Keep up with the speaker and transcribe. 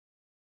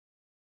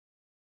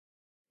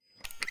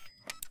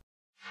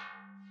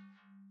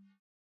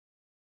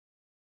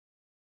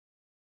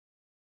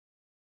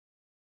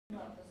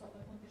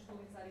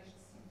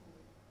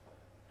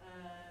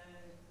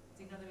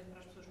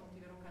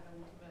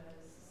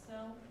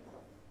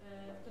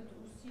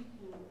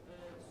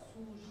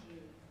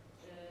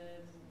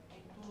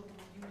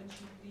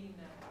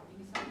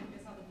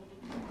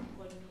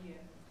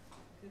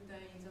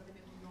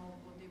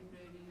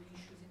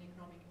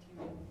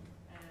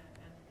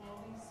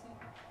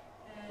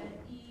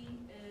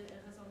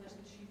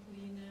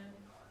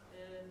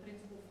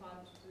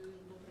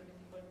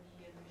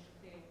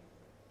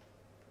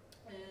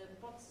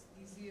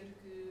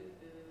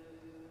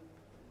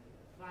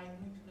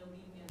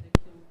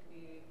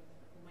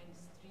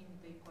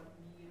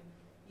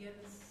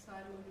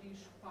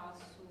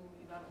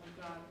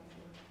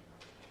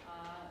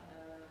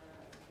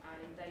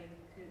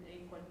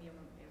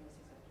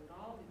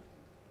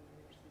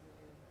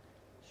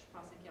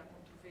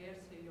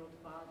controvérsia e ao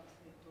debate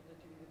em toda a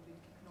teoria da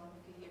política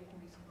económica, e é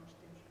com isso que nós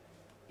temos,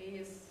 é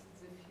esse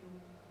desafio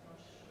que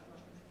nós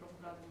temos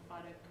procurado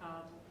levar a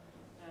cabo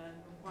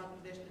no quadro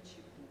desta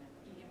disciplina,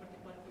 e em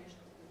particular com estes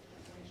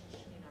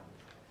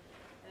seminários.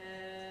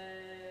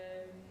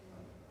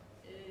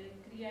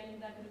 Queria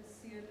ainda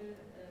agradecer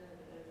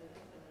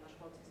à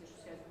Escola de Ciências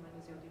Sociais e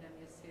Humanas e ao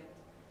DINÂMIA'CET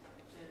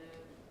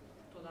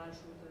toda a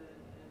ajuda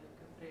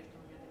que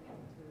prestam,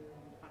 nomeadamente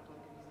para a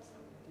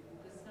Organização de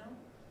Divulgação.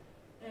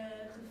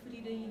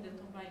 Referir ainda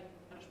também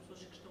para as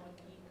pessoas que estão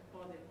aqui, que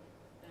podem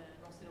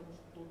não ser alunos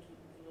do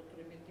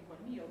doutoramento de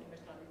Economia ou do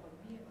mestrado de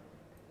Economia, não é?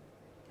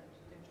 Portanto,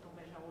 temos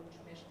também já outros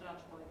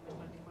mestrados, podem de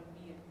mestrado de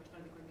Economia,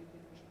 mestrado de Economia e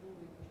Políticas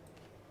Públicas,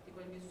 de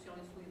Economia Social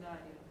e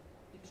Solidária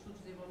e de Estudos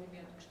de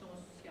Desenvolvimento, que estão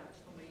associados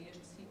também a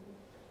este ciclo.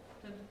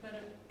 Portanto, para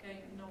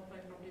quem não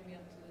vem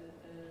propriamente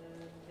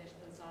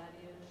destas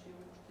áreas, eu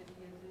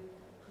gostaria de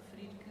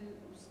referir que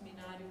o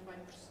seminário vai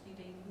prosseguir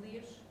em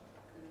inglês,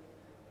 porque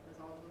as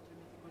aulas de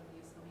doutoramento de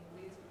Economia são em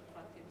inglês, e de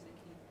facto temos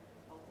aqui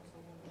alguns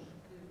alunos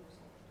que não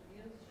são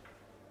portugueses,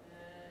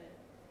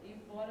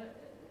 embora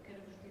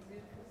quero-vos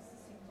dizer que se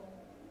sintam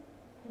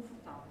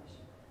confortáveis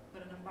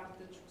para, na parte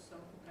da discussão,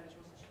 colocar as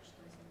vossas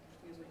questões em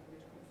português ou em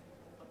inglês,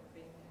 como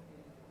bem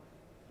entenderem.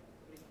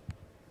 Obrigada.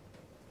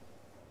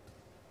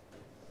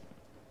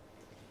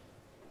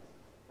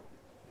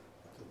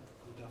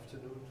 Good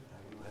afternoon. I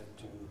will have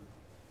to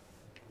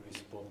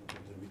respond to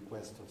the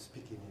request of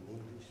speaking in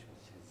English,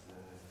 which is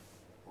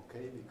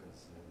okay,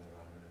 because there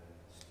are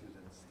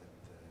students that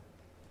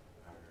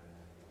are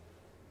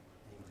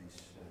English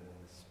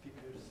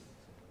speakers,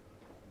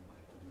 so I'm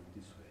going to do it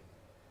this way.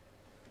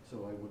 So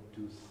I want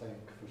to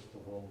thank, first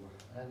of all,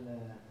 Anna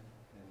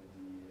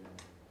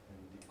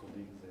and the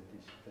colleagues at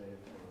ISCTE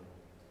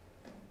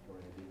for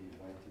having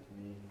invited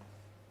me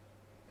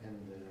and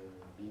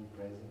being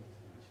present,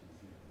 which is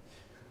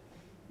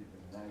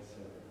even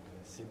nicer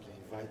than simply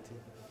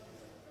inviting.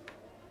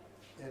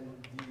 And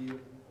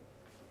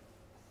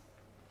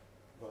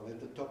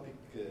the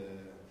topic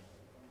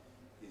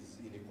is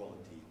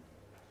inequality.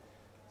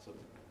 So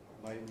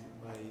my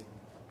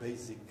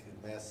basic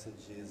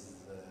message is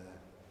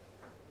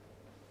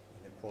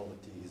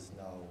inequality is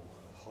now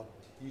a hot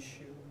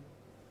issue.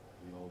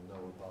 We all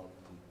know about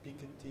the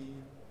Piketty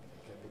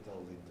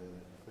capital in the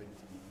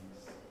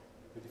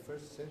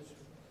 21st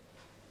century.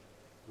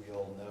 We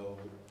all know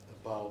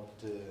about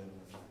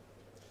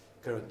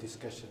current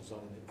discussions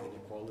on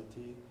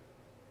inequality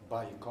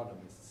by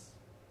economists.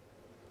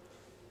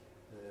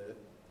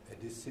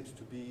 And this seems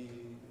to be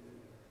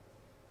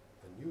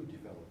a new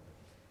development.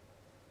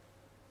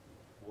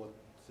 What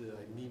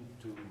I mean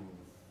to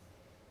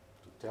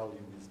tell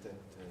you is that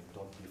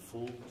don't be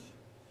fooled.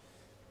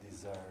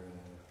 These are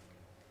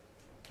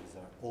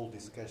old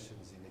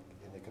discussions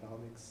in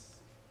economics,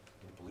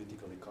 in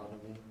political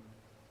economy,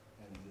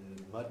 and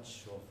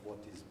much of what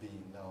is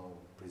being now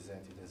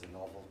presented as a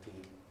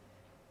novelty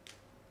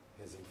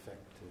has in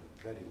fact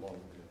very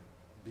long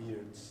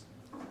beards,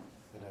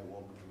 and I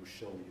want to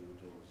show you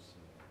those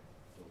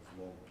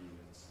long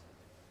beards,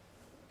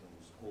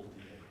 those old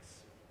debates.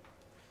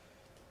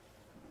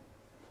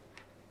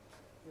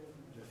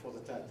 For the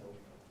title,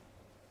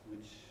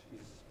 which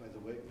is, by the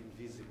way,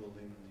 invisible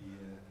in the...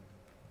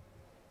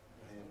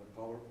 I have a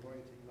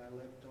PowerPoint in my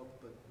laptop,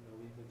 but no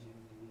image in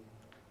the...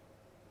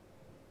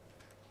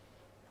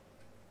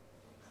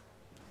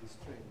 It's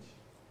strange.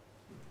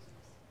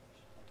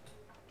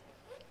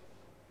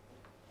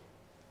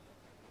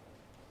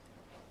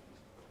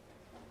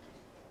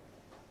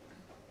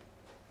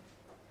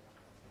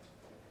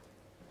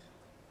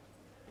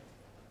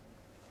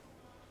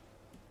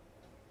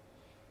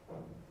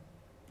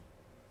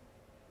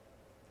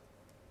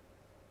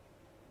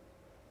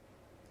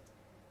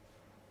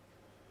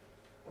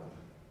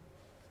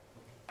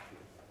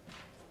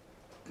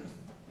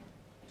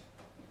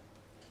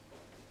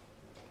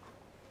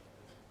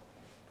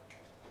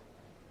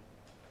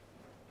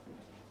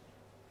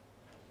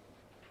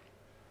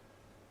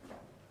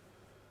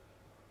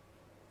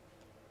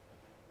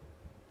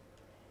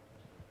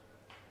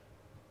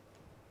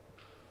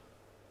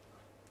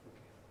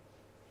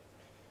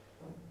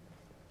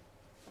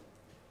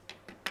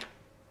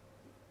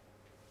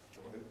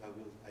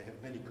 I have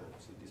many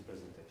codes in this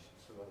presentation,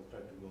 so I'll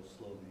try to go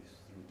slowly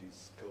through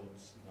these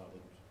codes in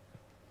order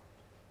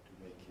to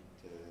make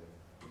it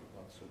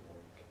not so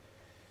boring.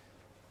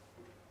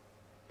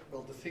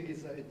 Well, the thing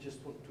is, I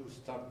just want to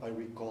start by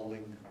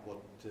recalling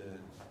what,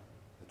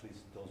 at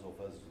least those of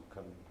us who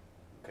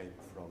came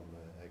from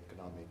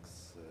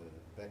economics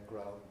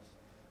background,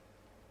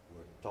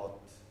 were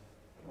taught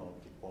about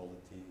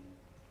equality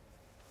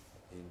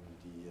in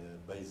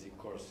the basic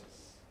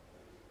courses.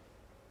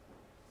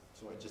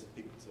 So I just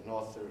picked an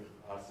author,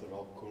 Arthur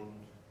Alcorn,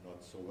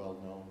 not so well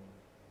known,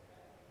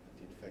 but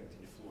in fact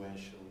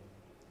influential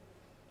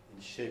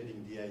in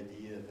shaping the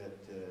idea that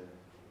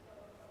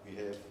we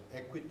have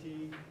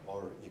equity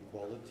or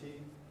equality,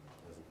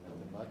 doesn't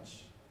matter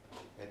much,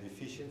 and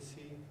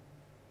efficiency,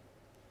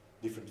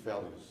 different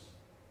values.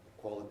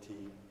 Equality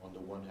on the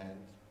one hand,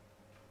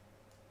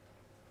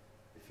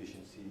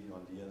 efficiency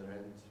on the other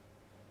hand.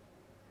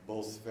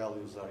 Both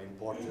values are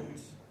important,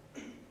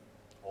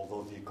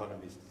 although the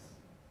economists,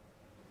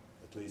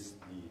 at least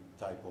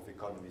the type of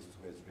economist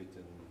who has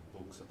written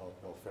books about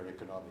welfare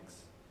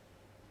economics,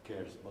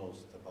 cares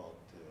most about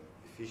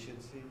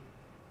efficiency,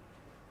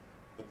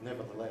 but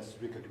nevertheless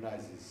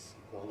recognizes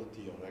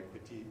equality or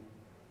equity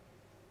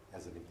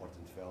as an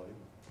important value.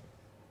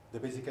 The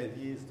basic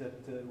idea is that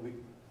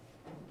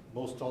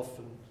most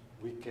often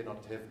we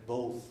cannot have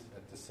both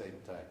at the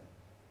same time.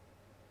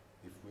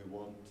 If we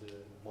want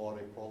more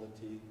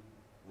equality,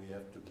 we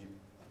have to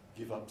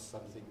give up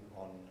something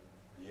on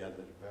the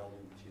other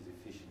value, which is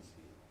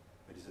efficiency.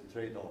 There is a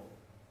trade-off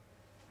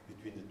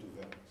between the two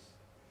values.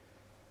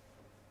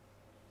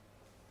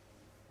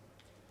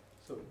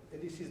 So,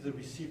 and this is the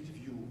received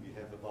view we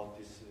have about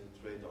this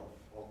trade-off.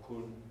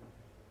 O'Koon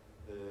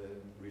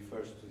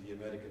refers to the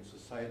American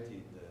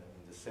society in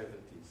the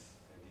 70s,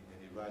 and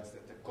he writes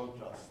that the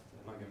contrast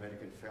among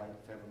American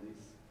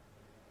families,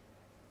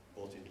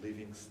 both in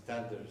living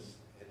standards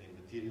and in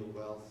material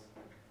wealth,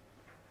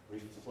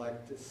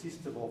 reflect a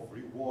system of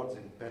rewards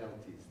and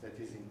penalties that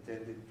is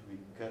intended to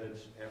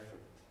encourage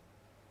effort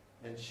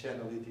and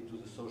channel it into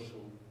the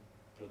social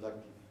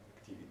productive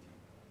activity.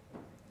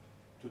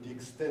 To the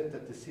extent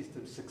that the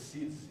system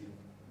succeeds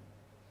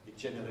it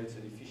generates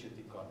an efficient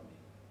economy.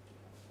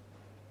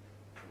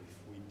 If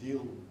we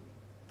deal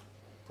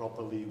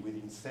properly with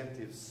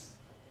incentives,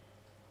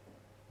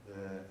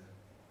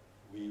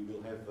 we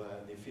will have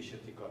an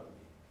efficient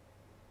economy.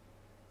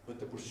 But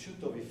the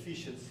pursuit of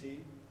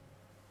efficiency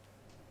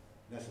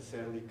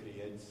necessarily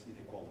creates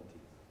inequality.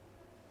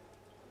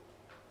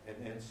 And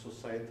hence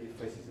society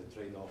faces a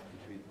trade-off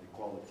between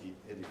equality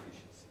and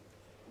efficiency.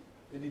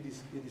 And it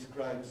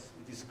describes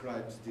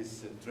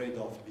this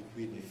trade-off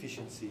between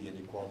efficiency and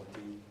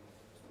equality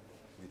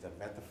with a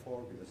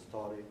metaphor, with a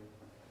story.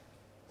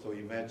 So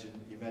imagine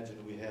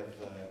we have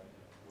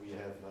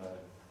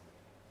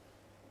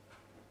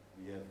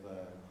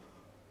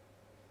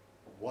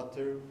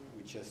water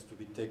which has to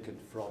be taken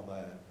from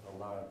a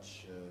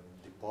large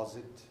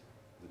deposit,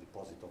 the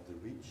deposit of the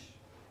rich,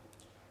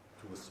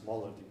 to a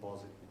smaller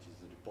deposit, which is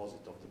the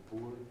deposit of the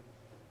poor.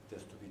 It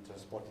has to be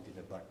transported in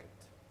a bucket.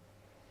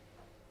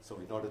 So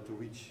in order to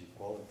reach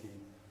equality,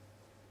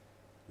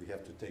 we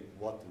have to take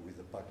water with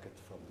a bucket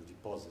from the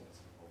deposit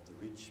of the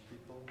rich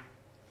people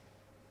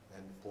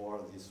and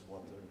pour this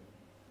water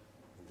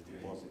in the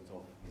deposit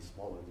of the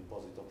smaller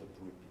deposit of the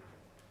poor people.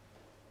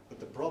 But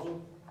the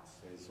problem,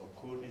 says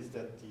O'Koon, is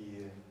that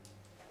the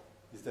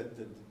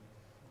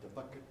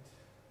bucket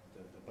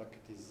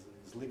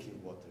is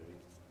leaking water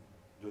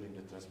during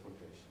the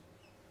transportation.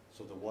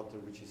 So the water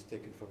which is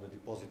taken from the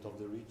deposit of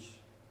the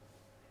rich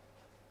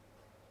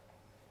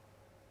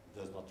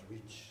does not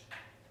reach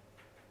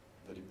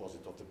the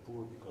deposit of the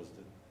poor because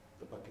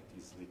the bucket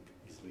is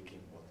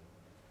leaking water.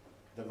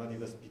 The money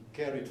must be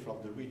carried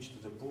from the rich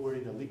to the poor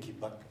in a leaky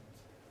bucket.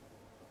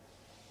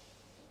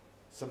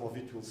 Some of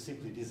it will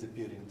simply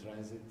disappear in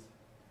transit,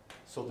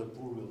 so the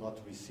poor will not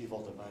receive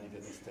all the money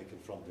that is taken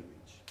from the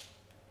rich.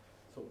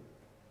 So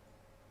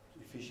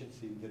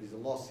efficiency, there is a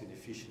loss in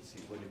efficiency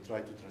when you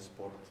try to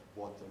transport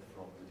water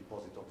from the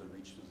deposit of the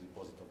rich to the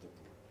deposit of the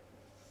poor.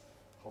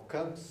 How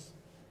comes?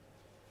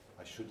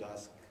 I should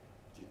ask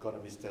the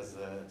economist as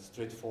a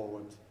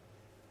straightforward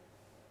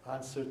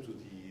answer to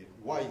the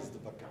why is the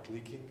bucket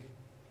leaking.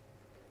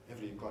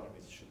 Every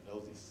economist should know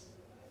this.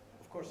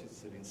 Of course,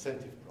 it's an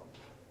incentive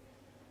problem.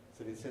 It's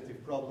an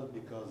incentive problem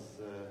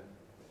because,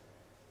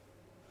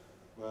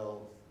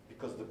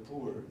 because the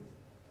poor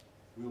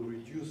will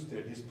reduce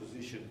their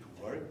disposition to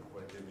work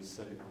when they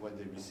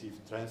receive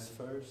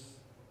transfers,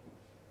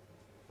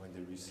 when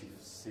they receive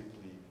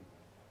simply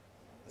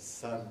a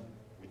sum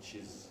which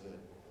is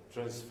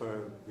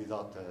transferred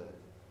without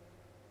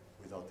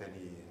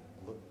any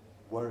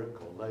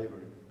work or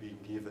labor being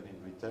given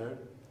in return.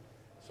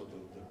 So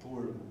the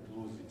poor would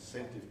lose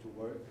incentive to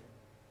work.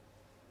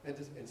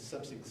 And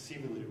something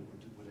similar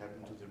would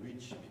happen to the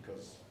rich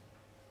because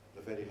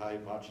the very high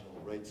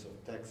marginal rates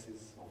of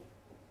taxes,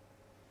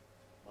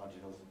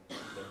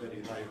 the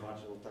very high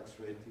marginal tax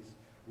rates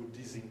would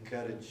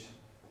disencourage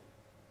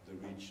the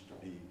rich to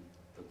be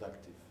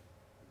productive.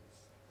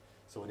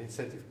 So an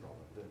incentive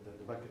problem.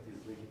 The bucket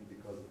is leaking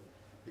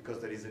because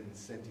there is an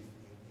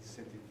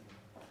incentive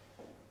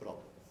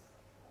problem.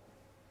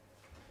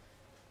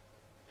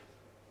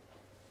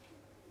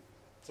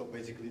 So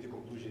basically the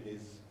conclusion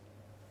is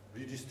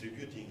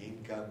redistributing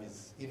income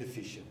is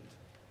inefficient.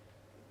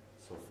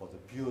 So for the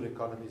pure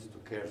economist who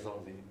cares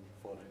only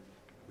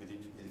with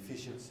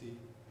efficiency,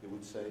 they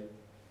would say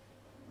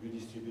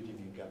redistributing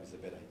income is a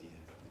bad idea.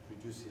 It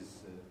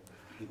reduces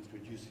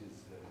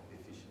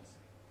efficiency.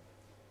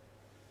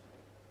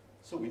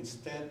 So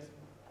instead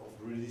of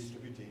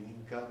redistributing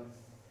income,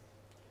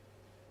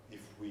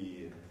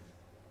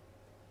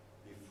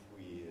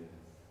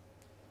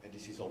 and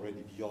this is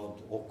already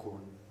beyond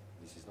O'Koon,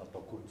 this is not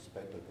O'Koon's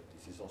paper, but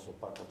this is also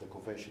part of the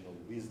conventional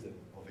wisdom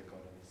of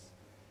economists.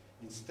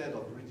 Instead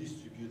of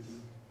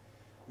redistributing,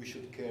 we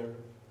should care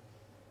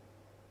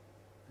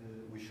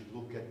we should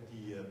look at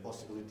the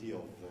possibility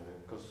of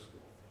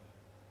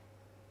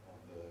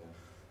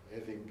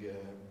having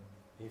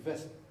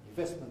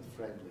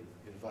investment-friendly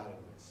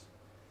environments.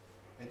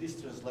 And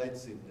this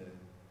translates in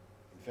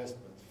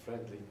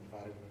investment-friendly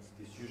environments.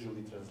 This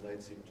usually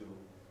translates into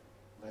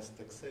less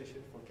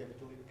taxation for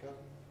capital income.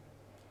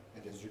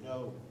 And as you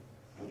know,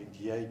 during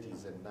the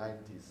 80s and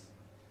 90s,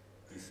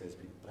 this has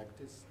been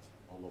practiced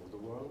all over the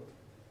world,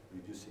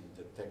 reducing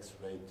the tax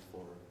rate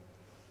for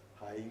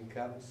high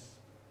incomes.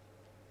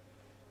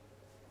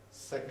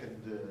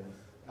 Second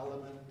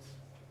element,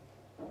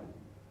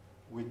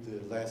 with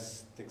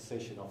less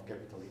taxation of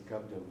capital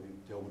income,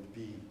 there would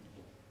be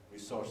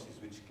resources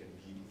which can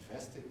be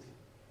invested,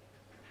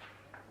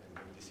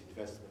 and this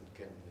investment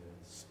can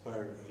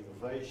spur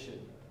innovation,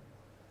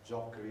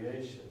 job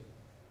creation,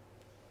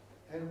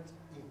 and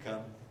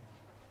income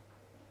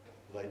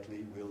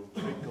likely will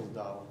trickle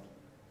down.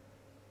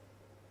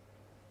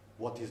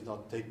 What is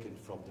not taken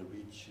from the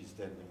rich is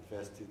then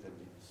invested, and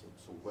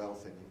so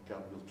wealth and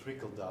income will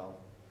trickle down,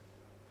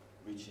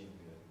 reaching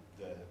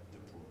the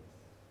poor.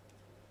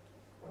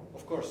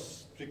 Of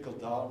course, trickle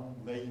down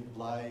may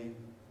imply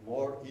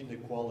more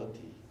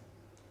inequality,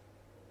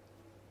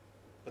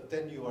 but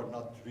then you are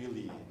not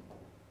really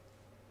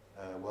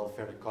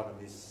welfare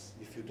economists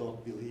if you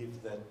don't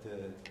believe that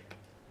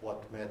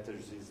what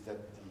matters is that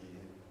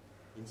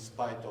in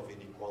spite of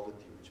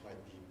inequality, which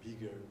might be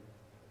bigger,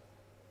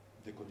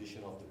 the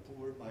condition of the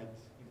poor might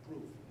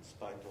improve in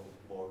spite of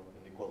more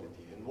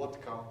inequality. And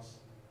what counts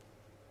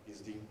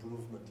is the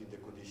improvement in the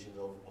condition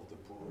of the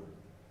poor,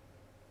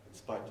 in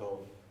spite of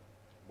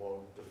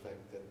the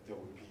fact that there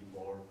would be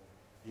more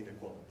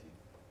inequality.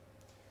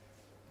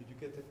 Did you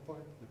get that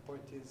point? The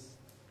point is,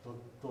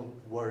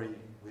 don't worry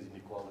with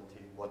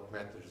inequality. What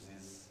matters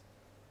is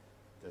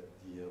that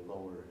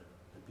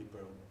the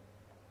people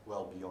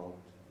well beyond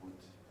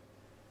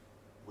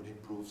would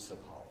improve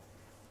somehow.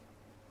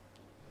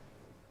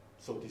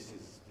 So this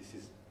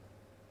is.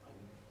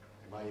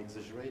 Am I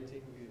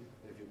exaggerating?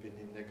 Have you been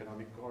in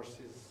economic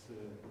courses?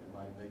 Am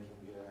I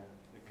making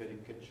a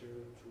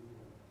caricature?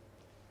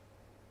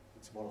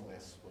 It's more or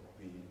less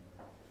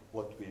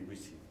what we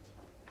received.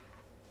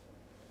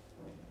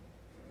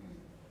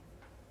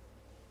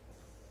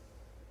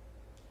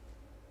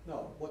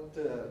 Now,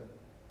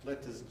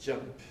 let us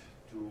jump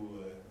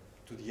to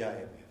the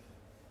IMF.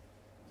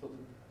 So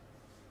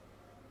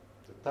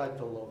the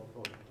title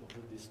of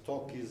this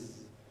talk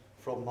is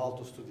From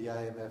Malthus to the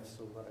IMF,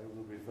 so I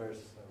will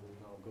reverse. I will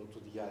now go to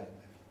the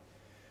IMF.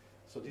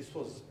 So this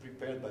was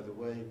prepared, by the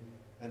way,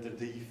 under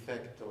the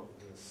effect of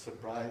the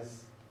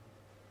surprise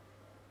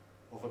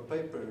of a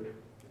paper.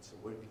 It's a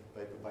working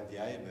paper by the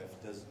IMF.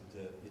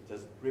 It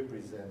doesn't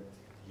represent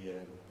the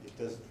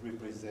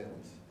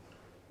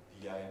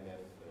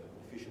IMF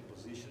official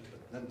position,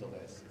 but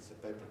nonetheless, it's a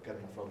paper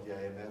coming from the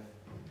IMF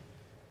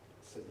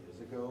some years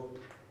ago,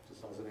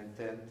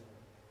 2010.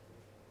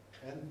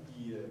 And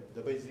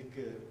the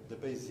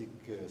basic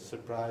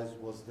surprise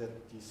was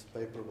that this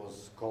paper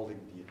was calling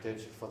the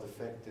attention for the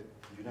fact that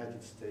the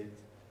United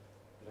States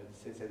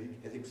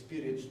had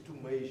experienced two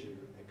major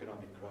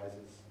economic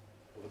crises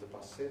over the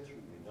past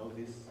century. We know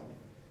this: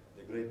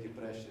 the Great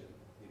Depression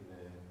in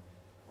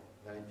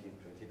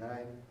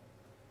 1929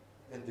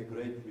 and the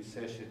Great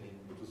Recession in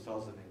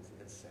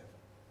 2007.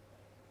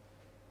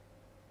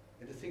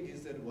 And the thing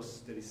is that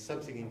there is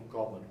something in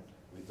common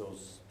with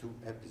those two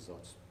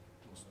episodes.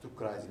 Those two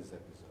crisis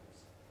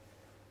episodes.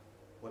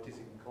 What is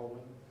in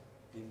common?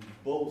 In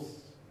both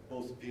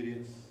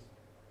periods,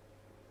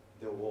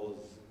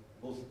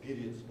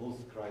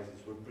 both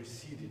crises were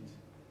preceded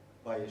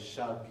by a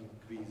sharp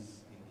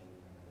increase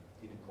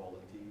in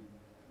inequality,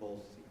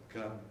 both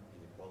income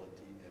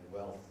inequality and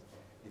wealth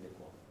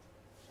inequality.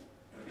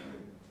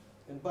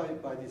 And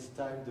by this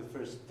time, the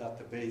first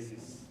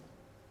databases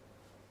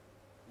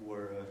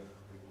were,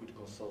 we could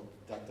consult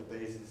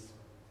databases.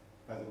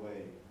 By the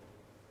way,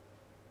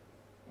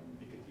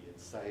 Piketty and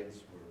Science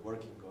were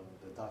working on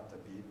the data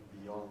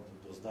beyond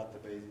those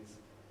databases.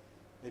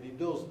 And in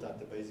those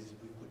databases,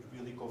 we could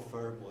really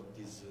confirm what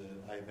these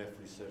IMF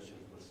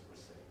researchers were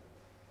saying.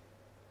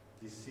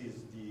 This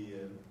is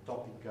the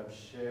top income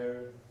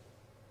share,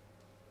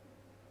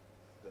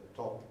 the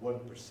top 1%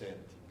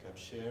 income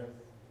share.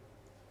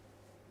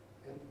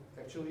 And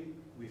actually,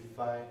 we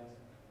find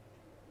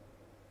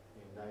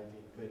in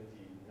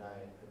 1929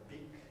 a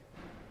peak,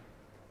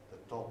 the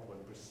top 1%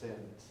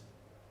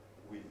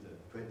 with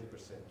 20%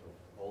 of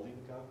all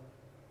income.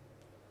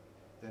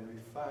 Then we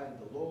find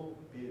a long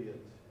period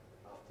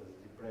after the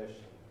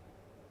Depression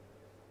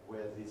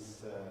where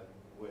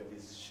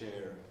this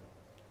share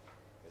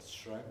has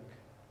shrunk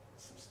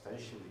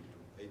substantially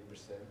to 8%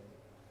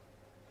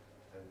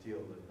 until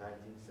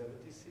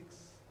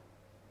 1976.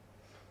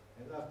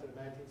 And after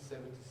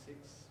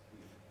 1976, we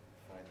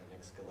find an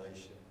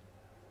escalation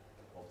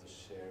of the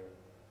share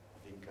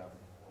of income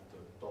on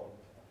the top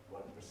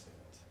 1%.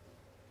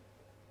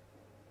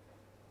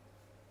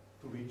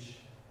 To reach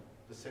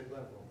the same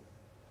level.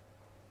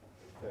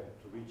 In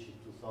fact, to reach in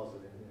 2011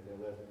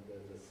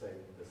 the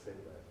same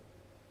level.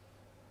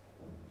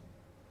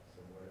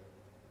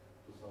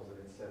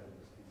 2007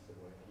 was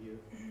somewhere here,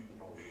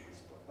 probably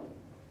this point.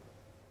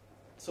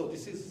 So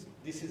this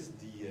is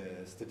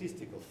the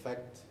statistical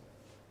fact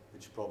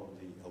which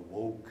probably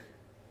awoke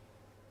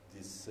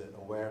this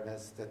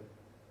awareness that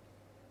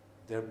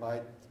there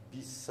might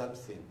be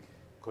something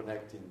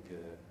connecting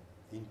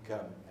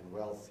income and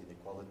wealth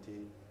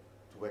inequality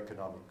to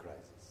economic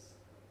crisis.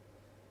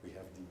 We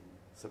have the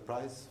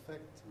surprise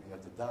fact, we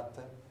have the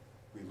data,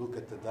 we look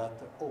at the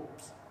data,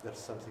 oops, there's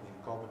something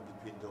in common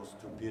between those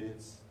two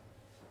periods.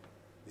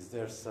 Is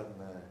there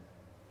something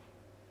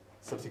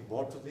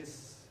more to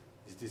this?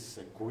 Is this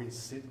a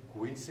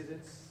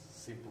coincidence?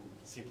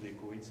 Simply a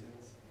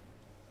coincidence?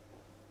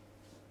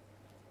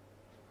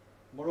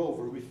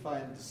 Moreover, we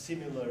find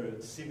similar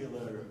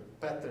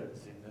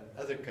patterns in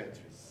other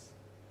countries.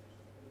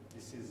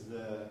 This is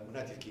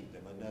United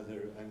Kingdom,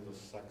 another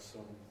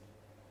Anglo-Saxon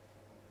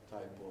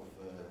type of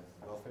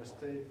welfare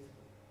state.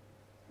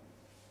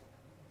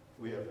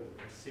 We have a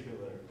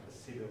similar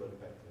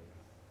pattern.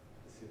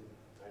 This is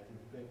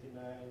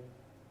 1929,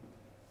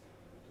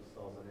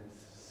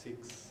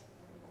 2006.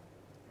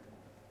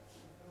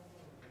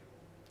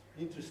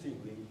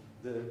 Interestingly,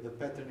 the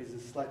pattern is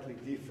slightly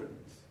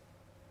different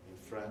in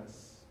France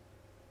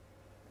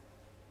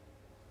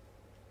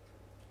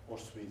or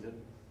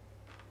Sweden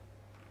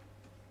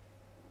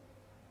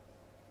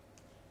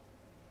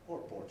or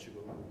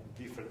Portugal,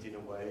 different in a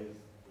way.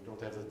 We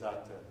don't have the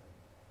data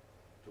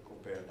to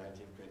compare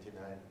 1929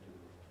 to,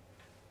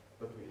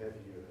 but we have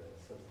here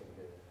something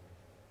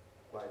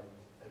quite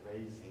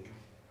amazing.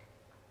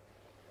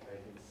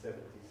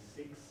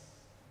 1976,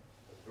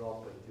 a drop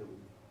until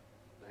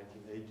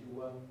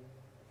 1981,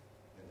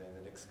 and then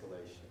an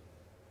escalation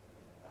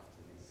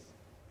after this.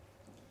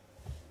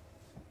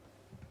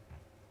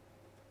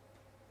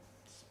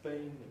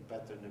 Spain, a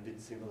pattern a bit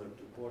similar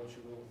to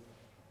Portugal.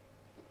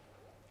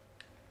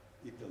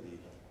 Italy.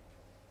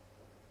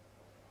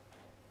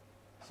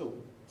 So,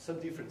 some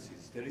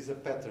differences. There is a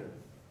pattern,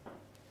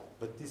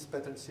 but this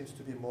pattern seems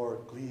to be more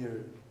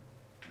clear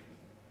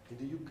in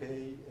the UK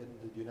and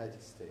the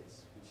United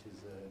States, which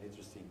is an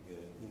interesting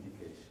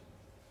indication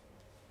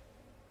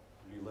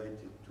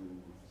related to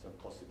some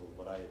possible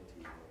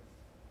variety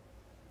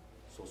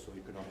of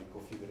socio-economic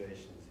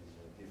configurations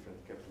in different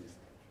capitalist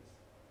countries.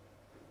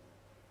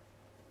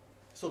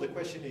 So the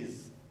question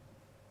is,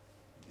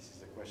 this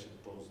is a question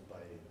posed by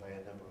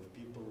a number of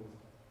people,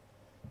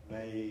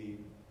 may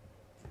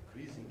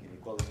increasing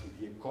inequality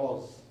be a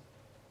cause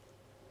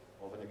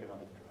of an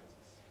economic crisis?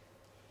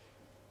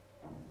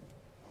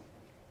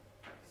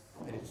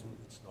 And it's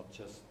not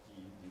just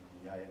the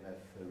IMF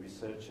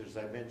researchers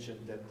I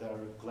mentioned that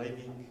are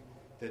claiming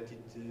that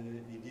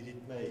indeed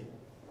it may.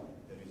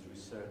 There is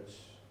research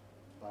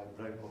by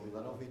Branko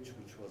Milanovic,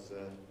 which was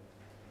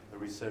a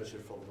researcher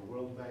from the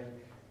World Bank.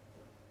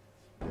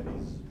 There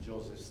is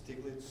Joseph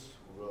Stiglitz,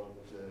 who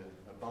wrote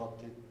about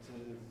it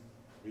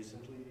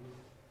recently.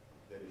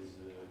 There is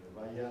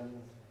Ryan,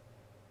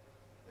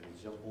 there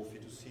is Jean-Paul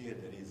Fitoussi, and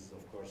there is,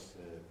 of course,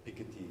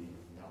 Piketty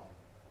now.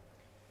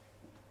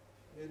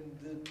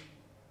 And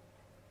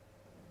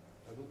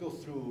I will go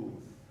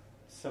through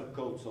some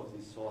quotes of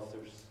these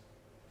authors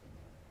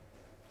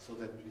so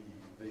that we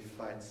may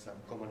find some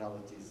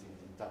commonalities in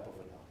the type of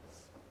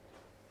analysis.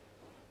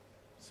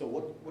 So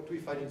what we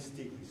find in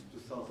Stiglitz,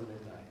 2009,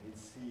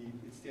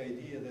 it's the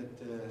idea that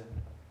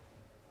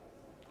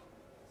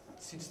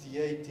since the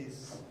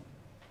 80s,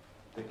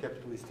 the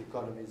capitalist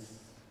economies,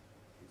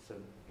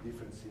 some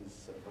differences,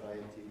 some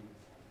variety,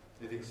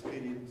 they've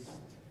experienced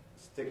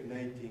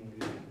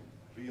stagnating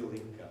real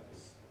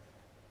incomes.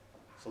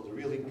 So the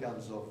real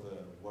incomes of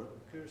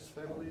workers'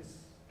 families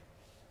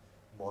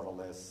more or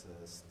less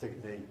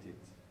stagnated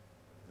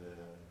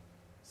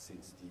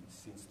since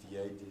the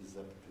 80s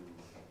up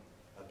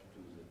to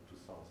the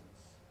 2000s.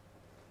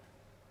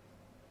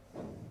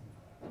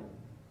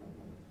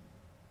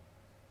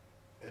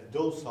 And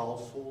those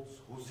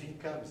households whose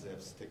incomes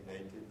have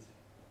stagnated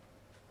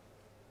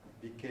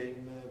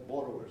became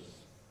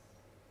borrowers,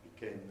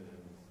 became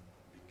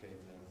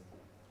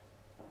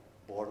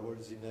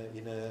borrowers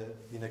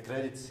in a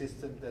credit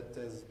system that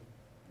has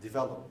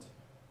developed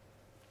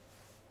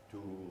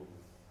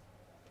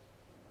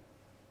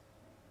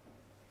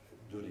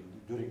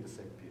during the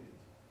same period.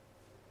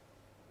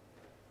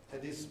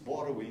 And this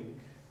borrowing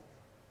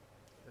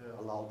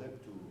allowed them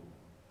to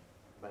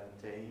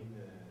maintain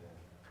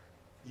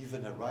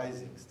even a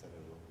rising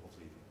standard of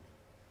living.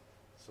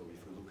 So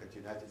if we look at the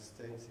United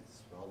States,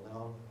 it's well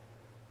known,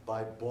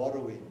 by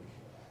borrowing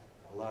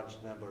a large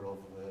number of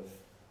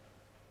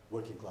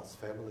working class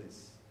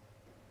families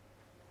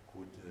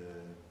could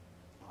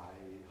buy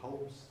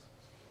homes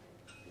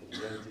in the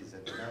 80s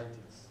and the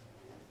 90s.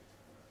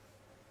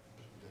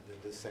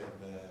 The same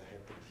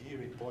happened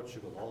here in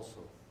Portugal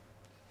also.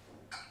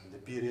 In the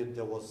period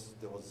there was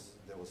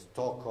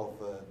talk of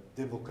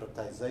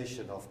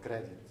democratization of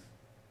credit.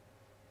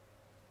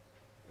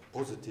 A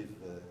positive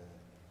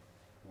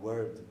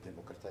word,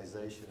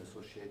 democratization,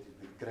 associated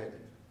with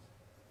credit.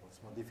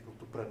 It's more difficult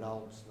to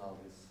pronounce now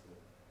this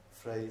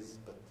phrase,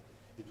 but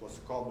it was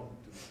common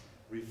to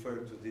refer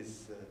to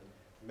this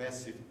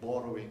massive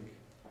borrowing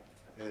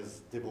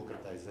as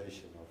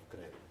democratization of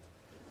credit.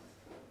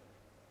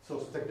 So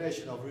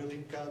stagnation of real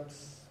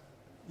incomes,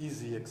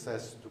 easy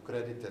access to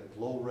credit at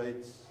low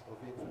rates of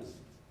interest,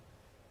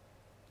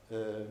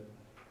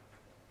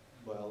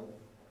 well,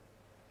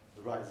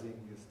 the rising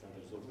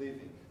standards of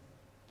living.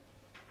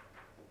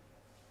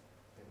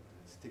 And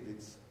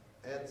Stiglitz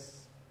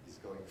adds, is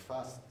going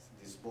fast,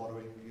 this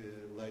borrowing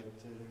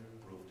later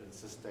proved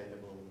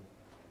unsustainable,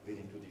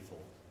 leading to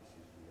default.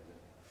 This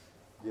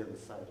is the other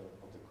side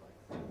of the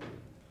coin.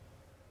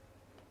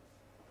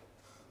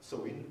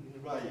 So in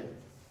Ryan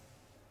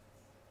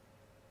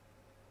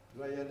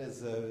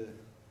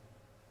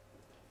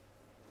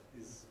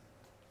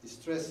he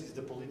stresses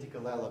the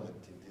political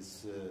element in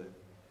this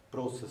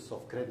process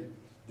of credit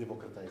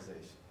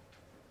democratization.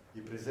 He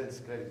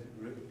presents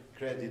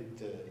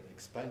credit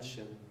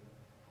expansion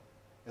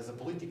as a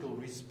political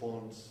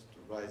response to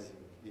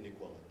rising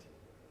inequality.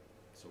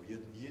 So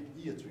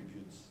he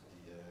attributes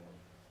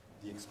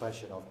the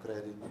expansion of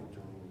credit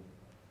to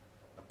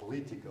a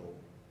political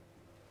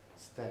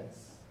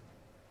stance,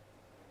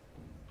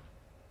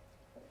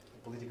 a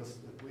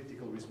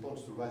political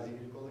response to rising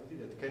inequality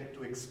that came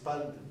to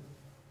expand,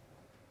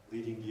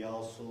 leading the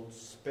households,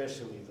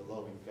 especially the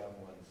low-income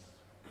ones,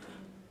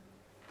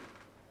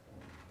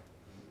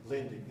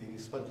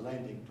 expand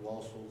lending to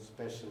households,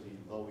 especially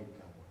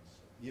low-income ones.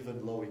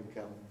 Even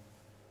low-income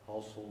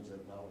households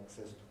have now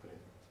access to credit.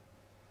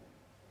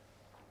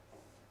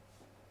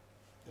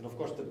 And of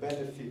course, the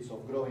benefits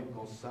of growing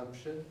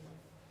consumption,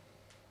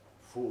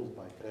 fueled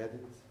by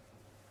credit,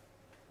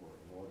 or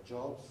more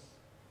jobs,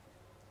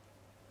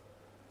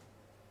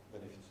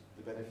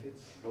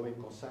 growing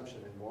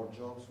consumption and more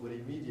jobs were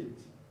immediate,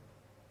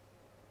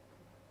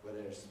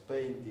 whereas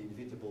paying the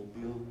inevitable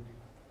bill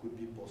could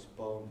be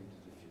postponed into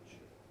the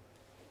future.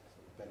 So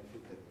the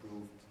benefit that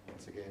proved,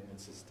 once again,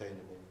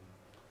 unsustainable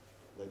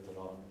later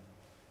on,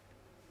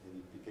 and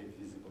it became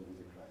visible with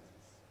the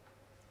crisis.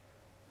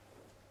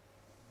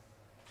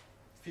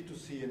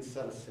 Fitoussi and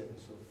Saracen,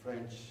 so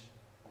French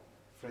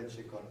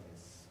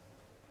economists.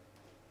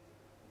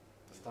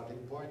 The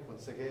starting point,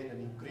 once again, an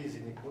increase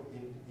in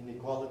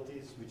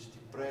inequalities which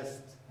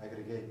depressed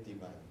aggregate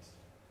demand,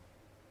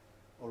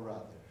 or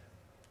rather,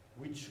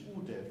 which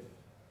would have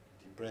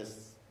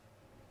depressed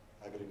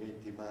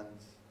aggregate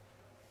demand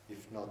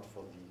if not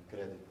for the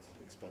credit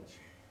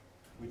expansion,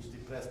 which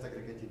depressed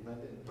aggregate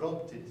demand and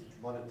prompted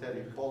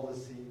monetary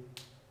policy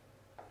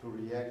to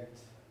react.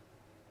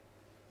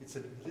 It's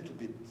a little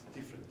bit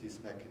different, this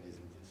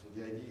mechanism. So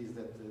the idea is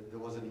that there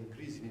was an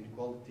increase in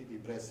inequality,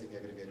 depressing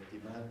aggregate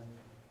demand,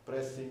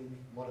 pressing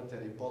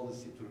monetary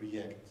policy to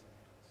react,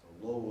 so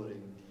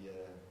lowering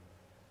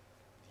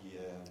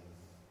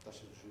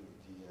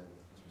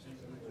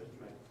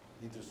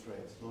interest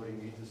rates, lowering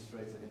interest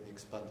rates and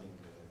expanding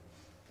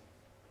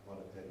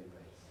monetary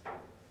base.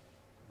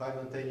 By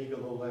maintaining a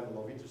low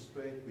level of interest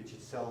rate, which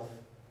itself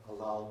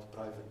allowed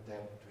private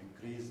debt to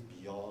increase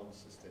beyond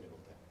sustainable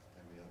debt.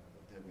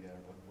 There we are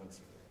once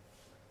again.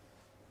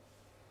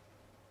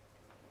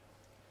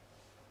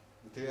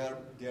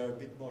 They are a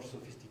bit more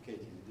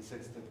sophisticated in the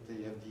sense that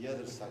they have the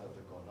other side of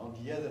the coin. On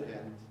the other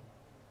hand,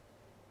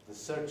 the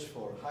search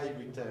for high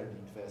return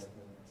investment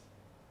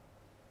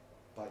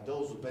by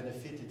those who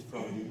benefited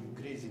from the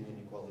increase in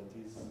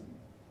inequalities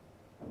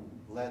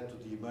led to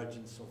the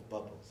emergence of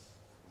bubbles.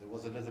 There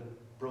was another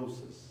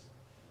process.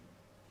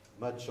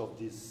 Much of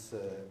the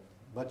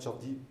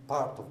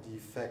part of the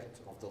effect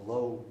of the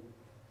low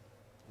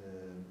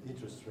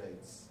interest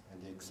rates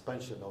and the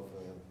expansion of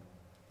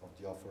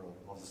the offer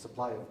of the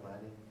supply of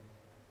money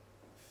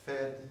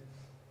fed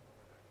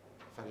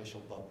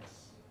financial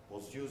bubbles,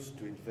 was used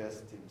to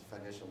invest in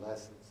financial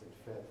assets and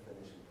fed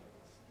financial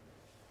bubbles.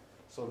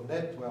 So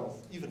net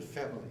wealth, even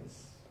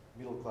families,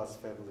 middle-class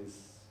families,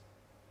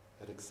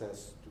 had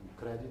access to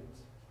credit,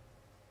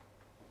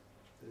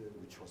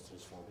 which was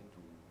transformed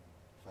into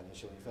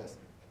financial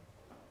investment.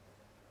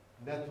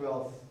 Net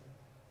wealth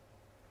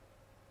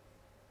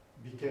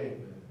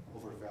became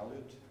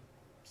overvalued,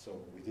 so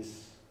with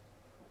this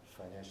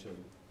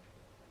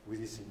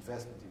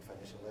investment in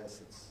financial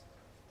assets,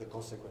 the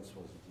consequence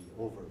was the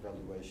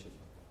overvaluation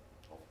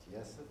of the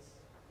assets.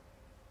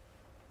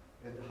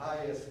 And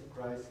high asset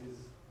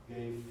prices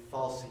gave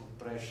false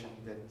impression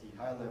that the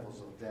high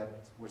levels of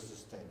debt were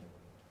sustainable.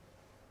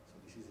 So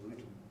this is a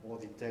little more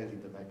detailed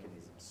in the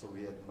mechanism. So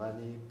we had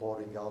money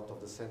pouring out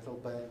of the central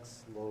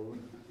banks, low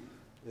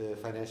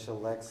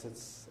financial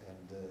assets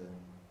and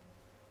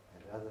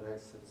other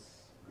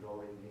assets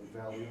growing in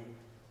value.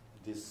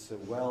 This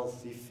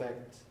wealth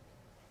effect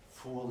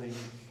fueling,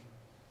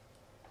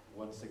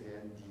 once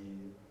again,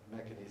 the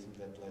mechanism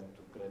that led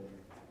to credit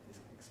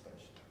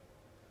expansion.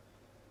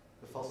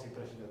 The false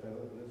impression that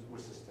were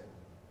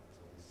sustainable.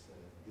 So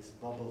this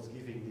bubbles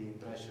giving the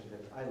impression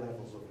that high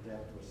levels of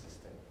debt were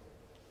sustainable.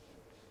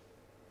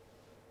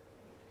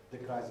 The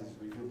crisis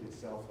revealed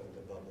itself and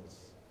the bubbles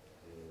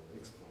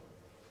exploded.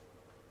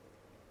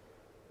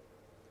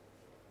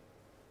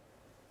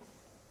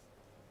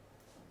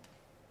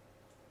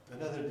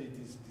 Another, it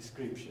is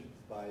description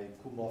by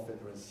Kumoff and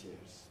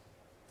Rancières.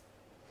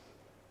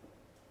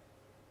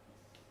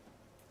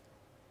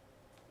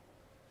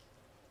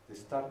 They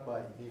start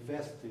by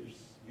investors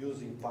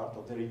using part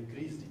of their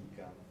increased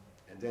income,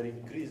 and their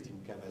increased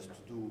income has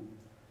to do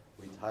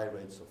with high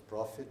rates of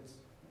profit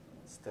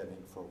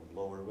stemming from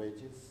lower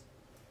wages.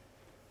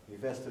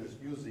 Investors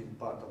using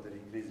part of their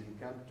increased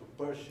income to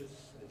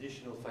purchase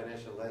additional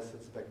financial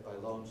assets backed by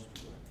loans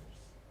to workers.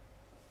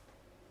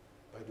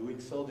 By doing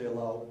so, they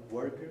allow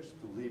workers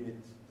to limit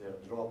their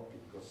drop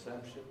in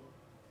consumption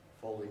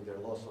following their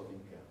loss of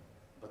income.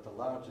 But a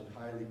large and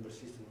highly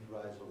persistent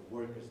rise of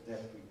workers'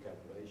 debt-to-income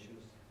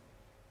ratios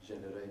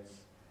generates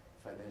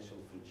financial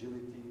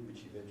fragility,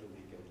 which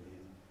eventually can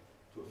lead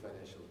to a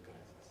financial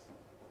crisis.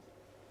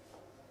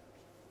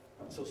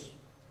 So,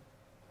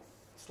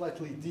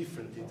 slightly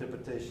different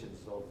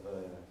interpretations of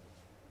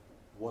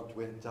what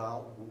went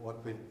down,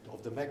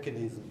 of the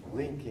mechanism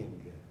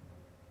linking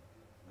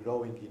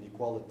growing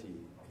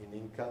inequality in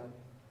income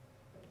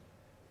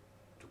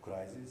to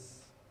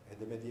crisis, and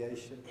the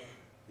mediation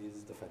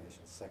is the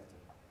financial sector.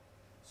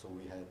 So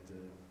we had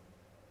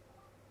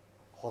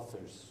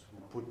authors who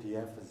put the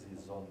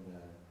emphasis on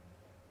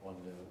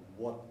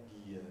what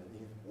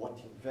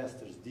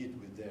investors did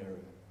with their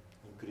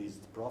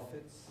increased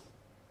profits,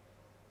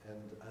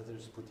 and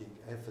others putting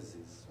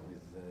emphasis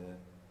with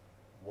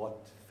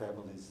what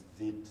families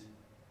did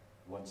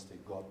once they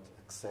got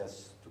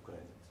access to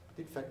credit. But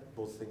in fact,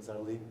 both things are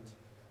linked.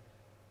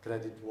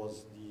 Credit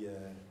was the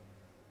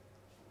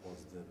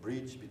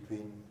bridge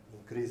between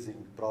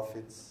increasing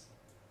profits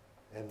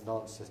and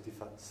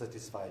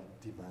non-satisfied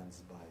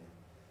demands by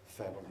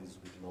families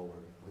with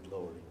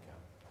lower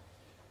income.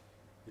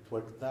 It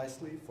worked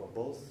nicely for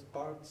both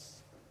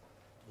parts,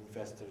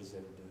 investors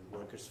and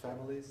workers'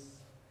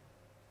 families,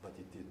 but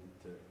it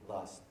didn't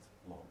last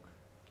long.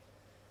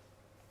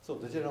 So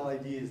the general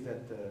idea is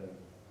that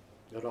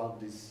around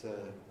this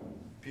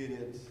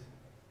period,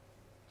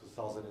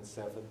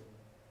 2007,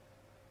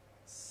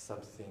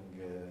 something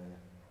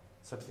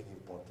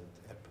important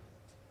happened,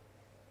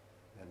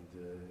 and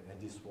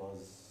this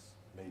was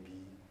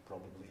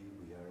probably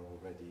we are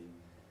already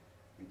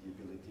with the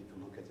ability to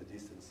look at a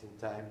distance in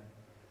time.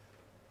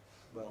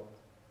 Well,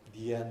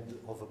 the end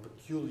of a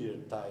peculiar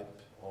type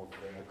of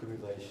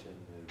accumulation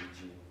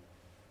regime,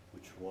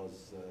 which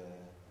was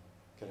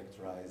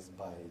characterized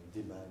by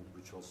demand,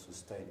 which was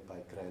sustained by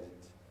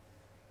credit,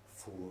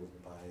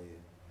 fueled by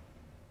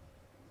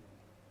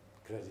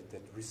credit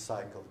that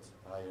recycled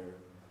higher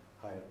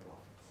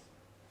profits.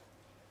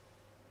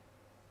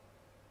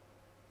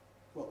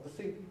 Well, the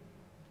thing,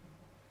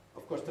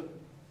 of course,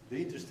 the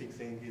interesting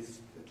thing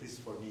is, at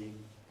least for me,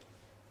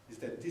 is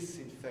that this,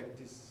 in fact,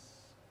 is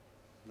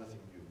nothing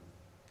new.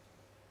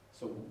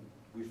 So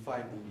we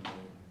find in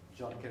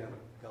John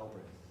Kenneth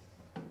Galbraith,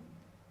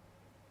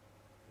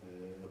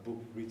 a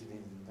book written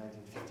in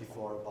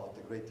 1954 about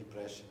the Great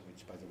Depression,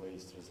 which, by the way,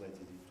 is translated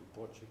into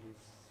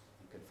Portuguese.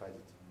 You can find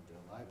it in the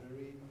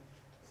library.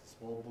 It's a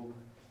small book.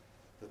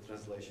 The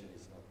translation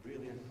is not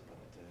brilliant,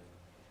 but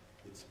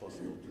it's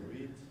possible to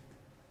read.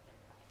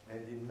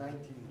 And in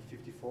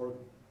 1954,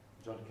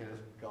 John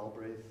Kenneth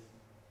Galbraith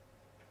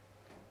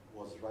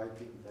was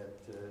writing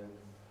that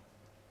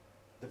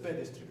the bad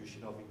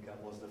distribution of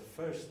income was the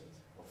first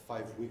of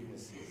 5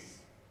 weaknesses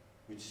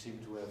which seem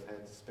to have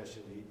had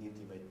especially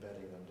intimate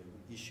bearing on the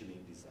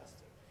issuing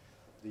disaster.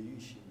 The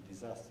issuing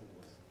disaster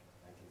was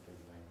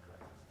 1939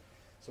 crisis.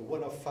 So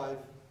 1 of 5,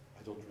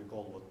 I don't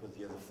recall what were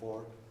the other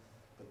 4,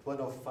 but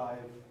 1 of 5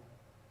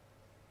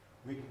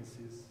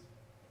 weaknesses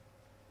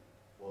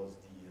was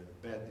the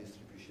bad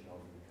distribution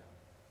of income.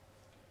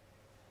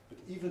 But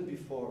even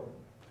before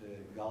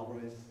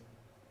Galbraith,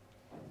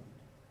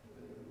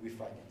 we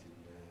find it in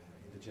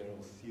the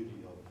general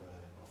theory of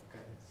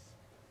Keynes.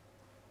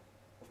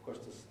 Of course,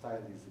 the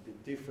style is a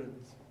bit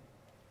different,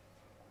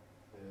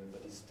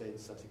 but it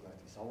states something like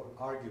this. Our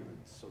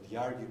argument, so the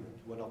argument,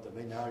 one of the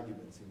main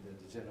arguments in the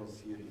general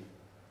theory,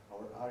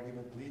 our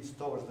argument leads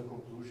towards the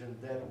conclusion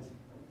that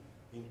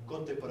in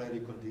contemporary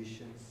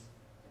conditions,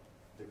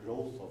 the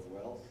growth of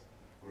wealth,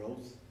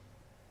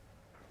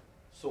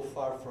 so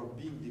far from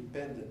being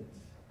dependent,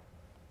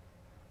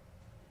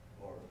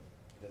 or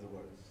in other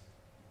words,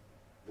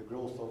 the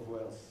growth of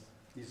wealth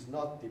is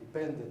not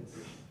dependent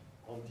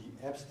on the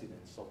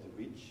abstinence of the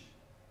rich,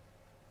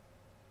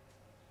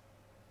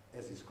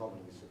 as is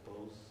commonly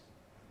supposed.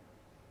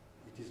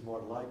 It is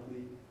more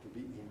likely to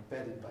be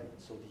impeded by it.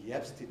 So the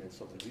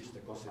abstinence of the rich,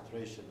 the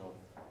concentration of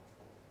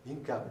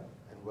income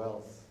and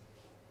wealth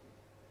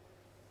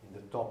in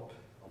the top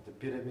of the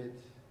pyramid,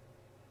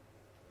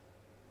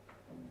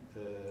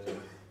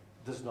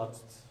 does not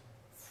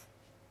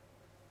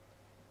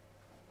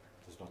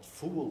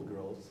fuel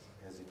growth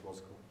as it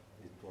was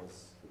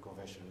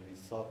conventionally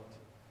thought.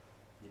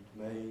 It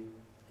may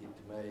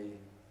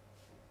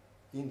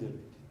hinder it. It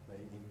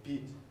may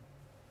impede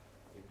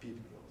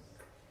growth.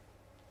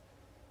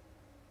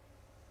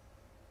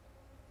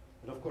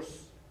 But of course,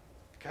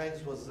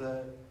 Keynes was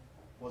a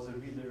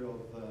reader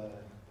of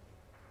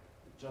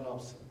John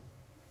Hobson,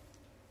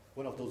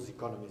 one of those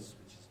economists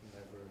which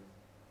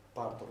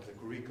part of the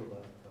curricula,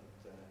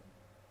 but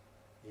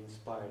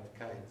inspired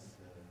Keynes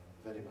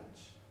very much.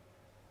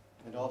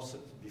 And also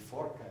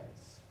before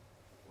Keynes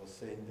was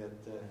saying that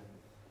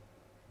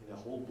in a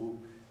whole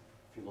book,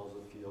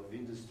 Philosophy of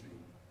Industry,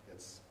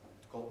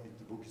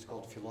 the book is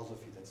called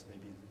Philosophy, that's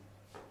maybe,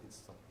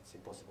 it's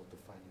impossible to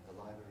find in the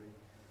library.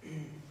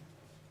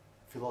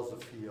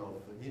 Philosophy of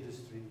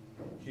Industry,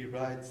 he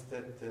writes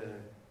that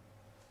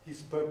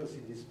his purpose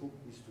in this book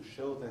is to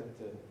show that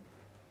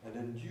an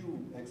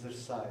undue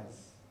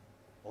exercise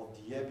of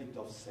the habit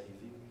of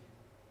saving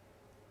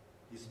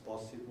is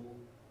possible,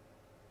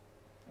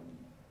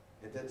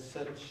 and that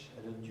such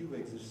an undue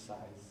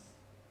exercise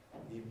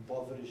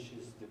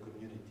impoverishes the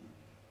community.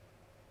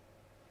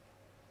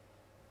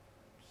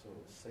 So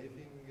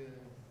saving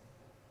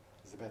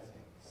is a bad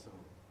thing. So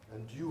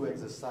undue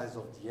exercise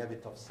of the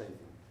habit of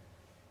saving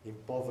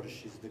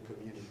impoverishes the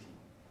community,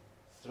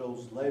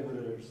 throws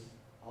laborers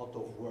out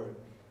of work,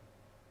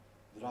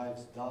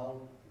 drives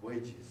down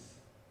wages,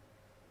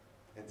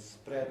 and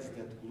spreads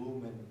that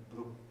gloom and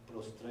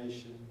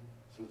prostration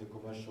through the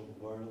commercial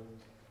world,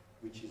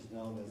 which is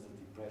known as the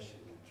depression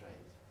in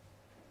trade.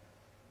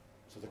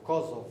 So the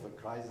cause of a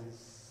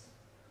crisis,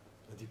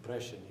 a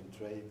depression in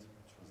trade,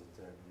 which was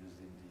a term used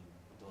in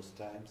those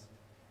times,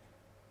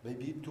 may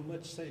be too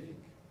much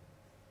saving.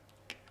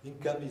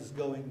 Income is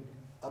going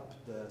up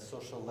the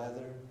social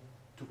ladder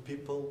to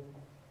people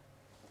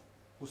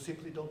who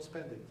simply don't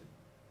spend it.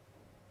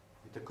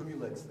 It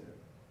accumulates there.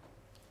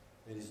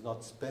 It is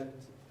not spent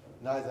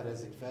neither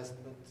as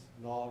investment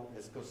nor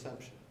as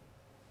consumption.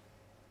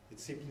 It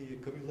simply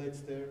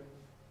accumulates there.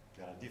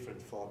 There are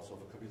different forms of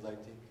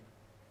accumulating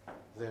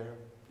there.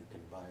 You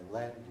can buy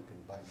land, you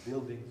can buy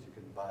buildings, you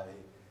can buy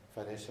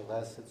financial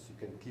assets, you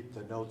can keep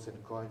the notes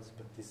and coins,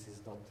 but this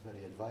is not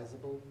very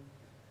advisable,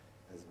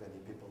 as many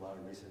people are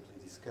recently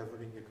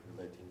discovering.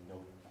 Accumulating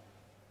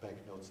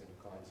banknotes and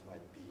coins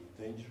might be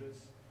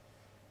dangerous,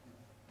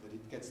 but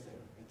it gets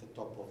there. At the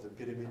top of the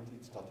pyramid,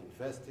 it's not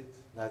invested,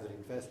 neither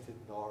invested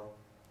nor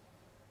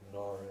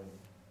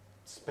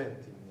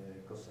spent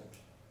in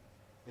consumption,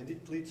 and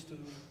it leads to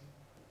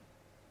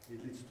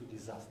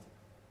disaster.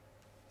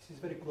 This is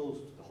very close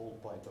to the whole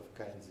point of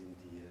Keynes in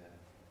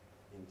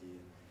the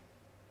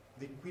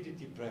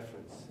liquidity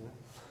preference.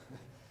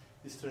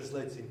 This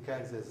translates in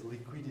Keynes as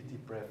liquidity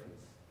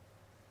preference.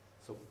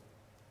 So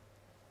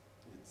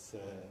it's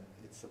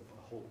a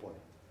whole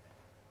point.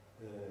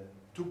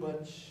 Too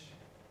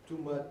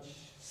much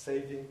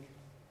saving,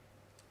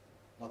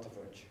 not a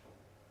virtue,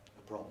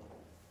 a problem.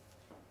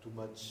 Too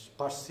much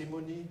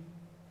parsimony,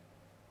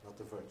 not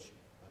a virtue,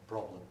 a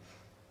problem,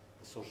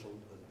 a social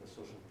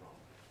problem.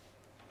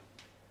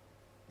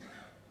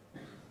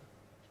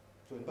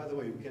 So, and by the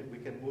way, we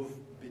can move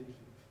a bit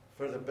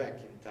further back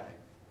in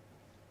time,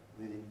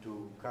 leading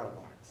to Karl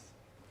Marx.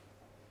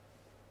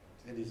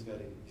 It is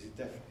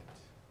definite.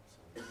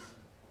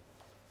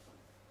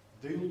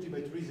 So the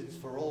ultimate reasons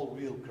for all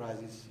real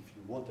crises, if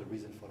you want a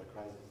reason for a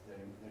crisis,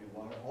 there you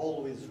are,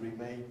 always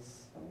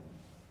remains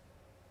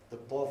the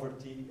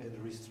poverty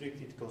and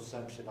restricted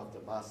consumption of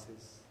the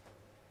masses,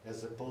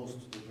 as opposed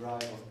to the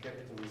drive of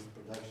capitalist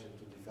production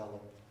to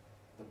develop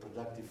the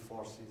productive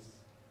forces,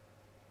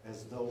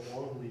 as though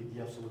only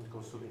the absolute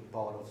consuming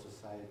power of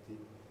society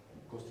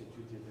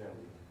constituted their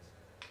limit.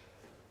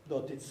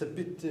 Note, it's a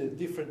bit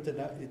different.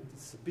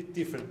 It's a bit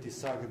different,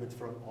 this argument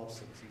from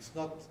Hobson's.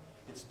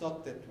 It's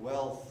not that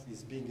wealth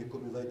is being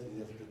accumulated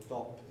at the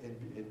top and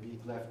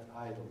being left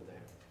idle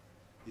there.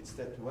 It's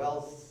that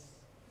wealth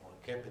or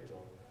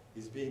capital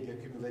is being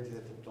accumulated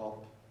at the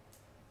top,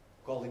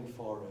 calling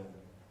for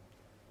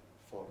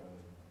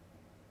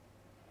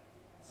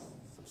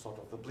some sort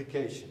of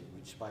application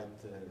which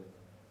might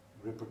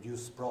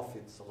reproduce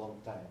profits a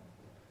long time.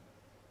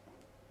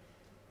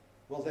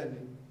 Well,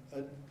 then,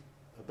 a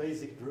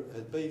basic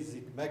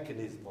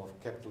mechanism of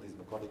capitalism,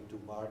 according to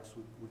Marx,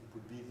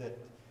 would be that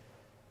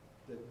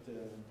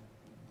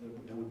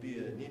there would be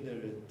an inner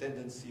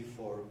tendency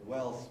for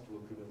wealth to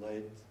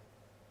accumulate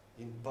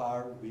in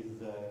par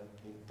with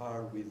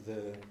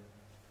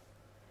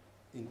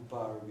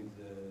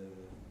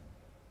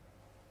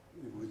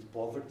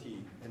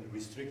poverty and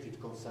restricted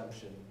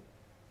consumption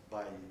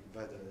by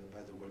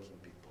the working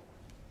people,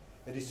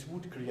 and this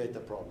would create a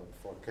problem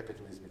for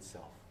capitalism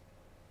itself.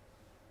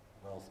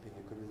 Wealth being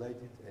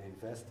accumulated and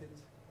invested,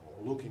 or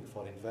looking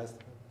for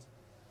investment,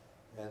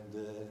 and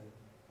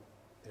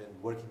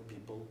working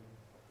people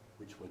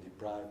which were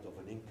deprived of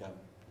an income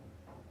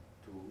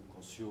to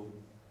consume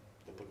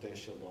the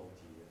potential of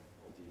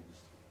the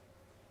industry.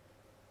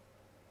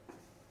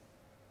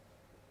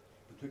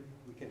 But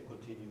we can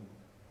continue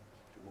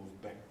to move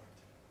backward.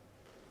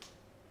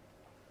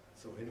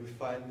 So, and we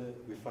find in the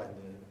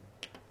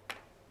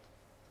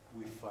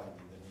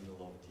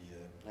middle of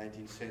the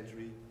 19th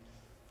century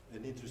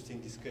an interesting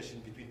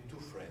discussion between two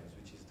friends,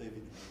 which is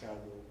David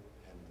Ricardo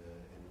and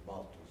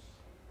Malthus,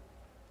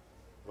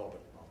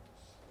 Robert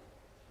Malthus.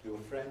 They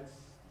were friends,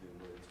 they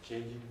were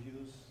exchanging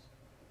views,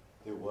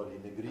 they were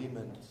in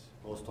agreement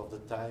most of the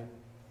time.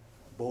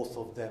 Both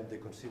of them, they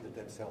considered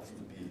themselves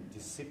to be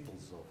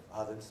disciples of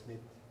Adam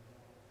Smith,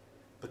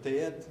 But they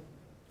had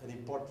an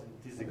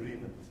important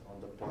disagreement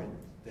on the point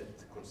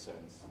that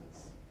concerns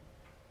us.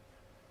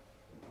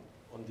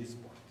 On this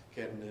point,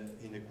 can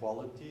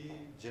inequality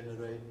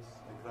generate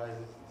a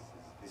crisis?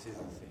 This is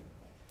the thing.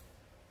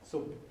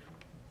 So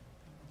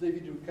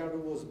David Ricardo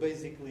was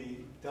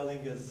basically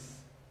telling us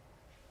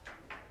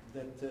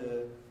that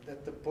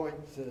the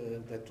point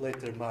that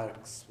later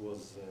Marx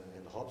was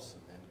and Hobson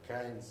and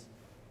Keynes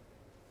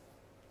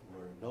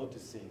were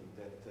noticing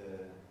that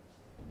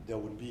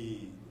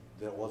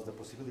there was the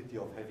possibility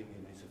of having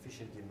an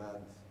insufficient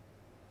demand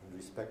in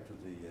respect to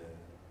the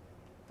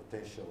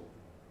potential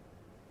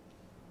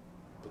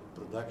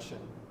production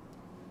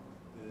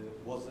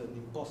was an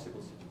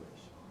impossible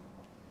situation.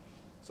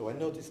 So I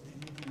noticed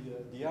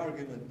the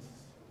argument,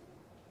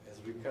 as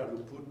Ricardo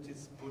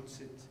puts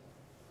it,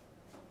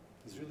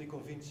 is really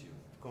convincing.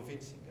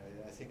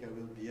 I think I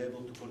will be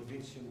able to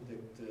convince you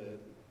that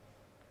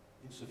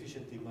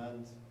insufficient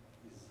demand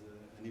is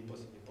an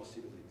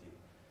impossibility.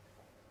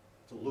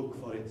 So look,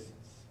 for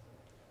instance,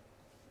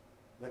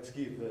 let's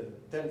give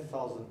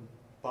 £10,000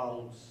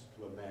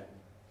 to a man.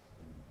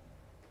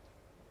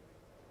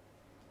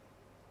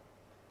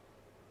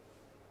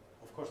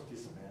 Of course,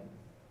 this man,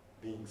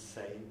 being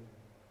sane,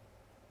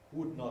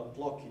 would not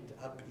lock it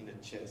up in a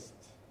chest.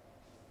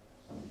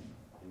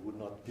 He would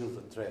not build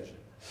a treasure.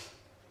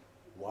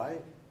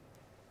 Why?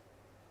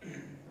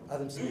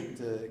 Adam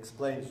Smith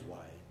explains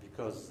why.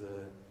 Because,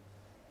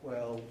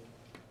 well,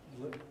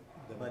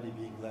 the money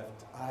being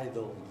left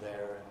idle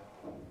there,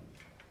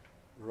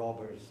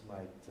 robbers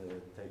might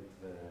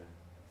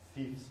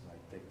thieves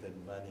might take the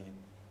money,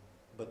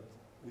 but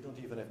we don't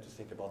even have to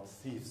think about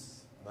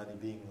thieves. Money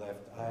being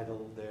left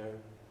idle there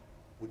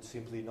would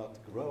simply not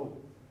grow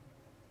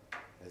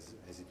as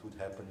it would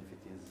happen if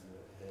it is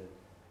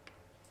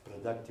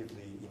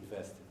productively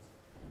invested.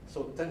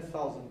 So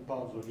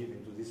 £10,000 were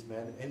given to this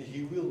man, and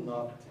he will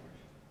not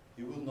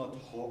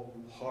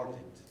hoard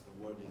it. The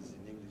word is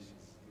in English.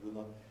 He will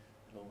not.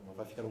 Não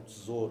vai ficar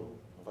tesouro.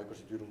 Não vai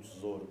constituir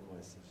tesouro com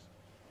essas.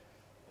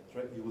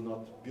 He will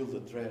not build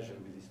a treasure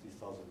with these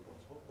 £10,000.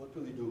 What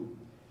will he do?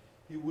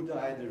 He would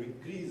either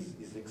increase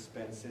his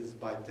expenses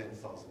by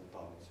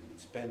 £10,000. He would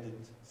spend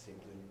it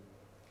simply.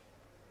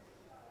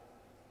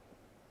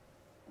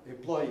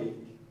 Employ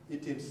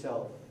it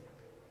himself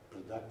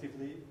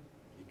productively.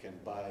 He can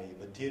buy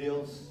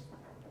materials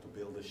to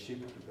build a ship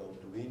to go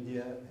to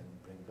India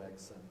and bring back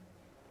some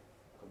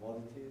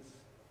commodities.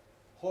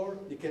 Or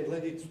he can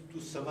lend it to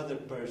some other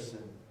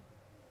person.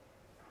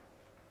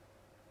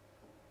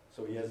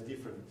 So he has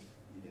different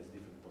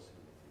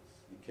possibilities.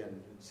 He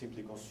can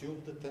simply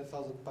consume the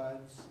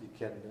 £10,000. He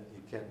can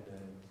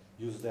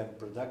use them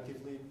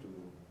productively to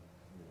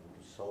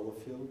sow a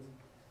field,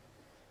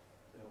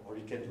 or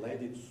he can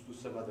lend it to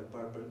some other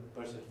person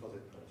for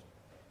that person.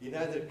 In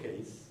either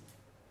case,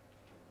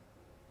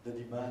 the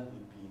demand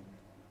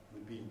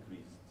would be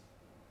increased.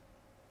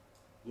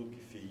 Look,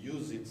 if he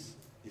uses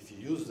the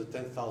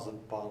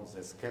 £10,000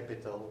 as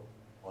capital,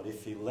 or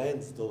if he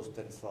lends those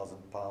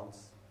 £10,000,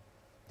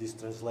 this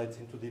translates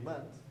into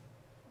demand,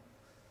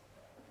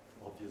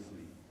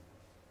 obviously.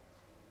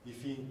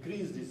 If he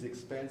increased his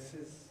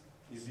expenses,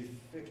 his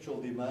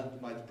effectual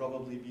demand might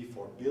probably be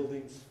for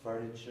buildings,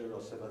 furniture,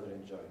 or some other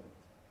enjoyment.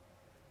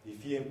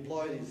 If he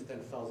employed his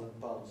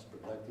 £10,000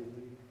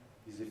 productively,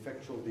 his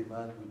effectual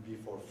demand would be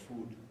for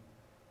food,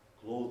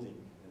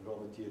 clothing, and raw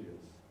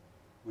materials,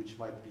 which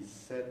might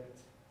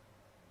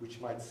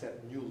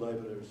set new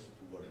laborers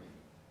to work.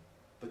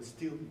 But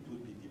still, it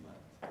would be demand.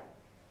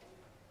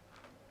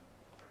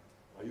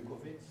 Are you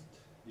convinced?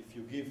 If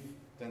you give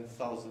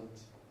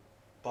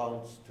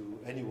 £10,000 to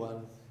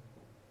anyone,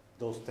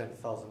 those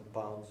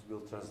 £10,000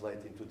 will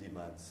translate into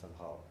demand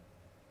somehow.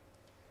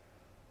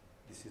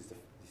 This is the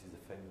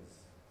famous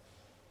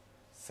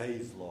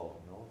Say's law,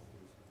 no?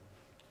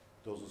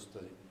 Those who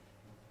study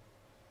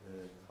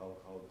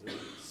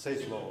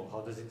Say's law,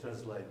 how does it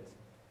translate?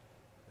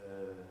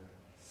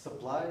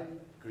 Supply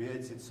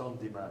creates its own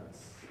demands.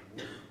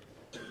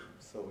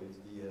 So it's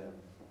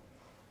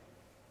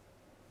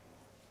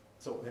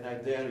so when I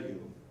dare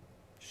you,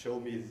 show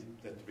me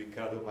that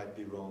Ricardo might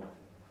be wrong.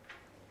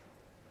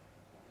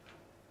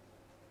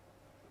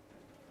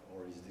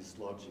 Or is this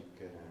logic?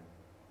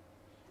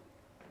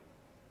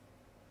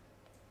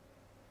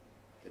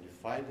 Can you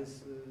find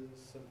us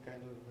some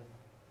kind of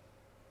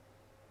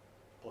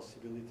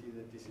possibility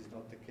that this is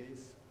not the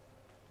case?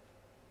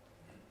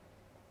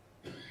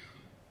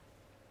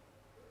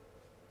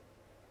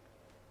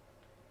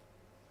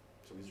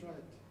 So he's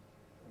right.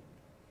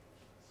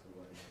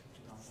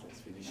 So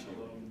let's finish here.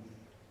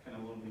 Can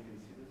alone be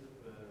considered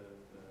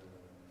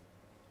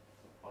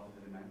part of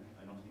the demand?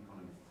 I'm not an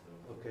economist, so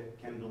okay.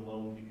 Can the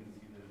loan be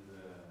considered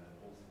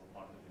also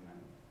part of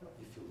demand?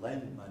 If you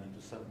lend money to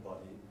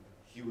somebody,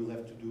 he will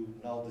have to do,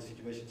 now the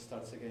situation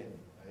starts again.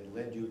 I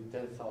lend you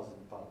 £10,000.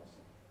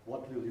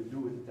 What will you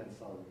do with the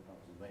 £10,000?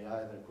 You may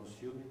either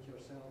consume it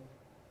yourself,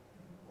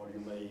 or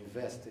you may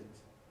invest it.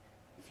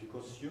 If you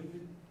consume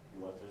it,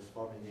 you are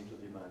transforming into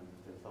demand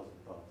 £10,000.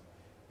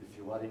 If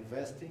you are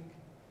investing,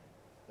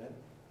 then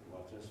you You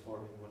are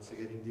transforming once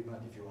again in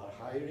demand. If you are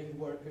hiring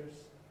workers,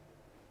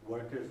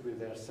 workers with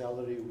their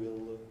salary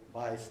will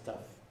buy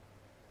stuff.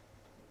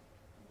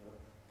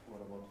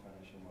 What about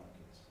financial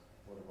markets?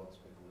 What about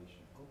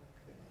speculation?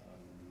 Okay.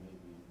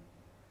 Maybe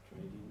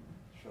trading,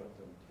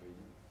 short-term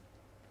trading.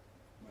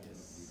 Might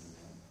Yes.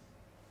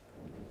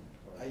 not be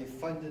demand. I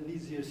find an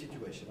easier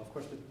situation, of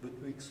course, but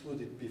we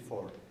excluded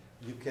before.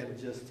 You can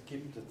just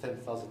keep the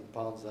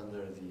 £10,000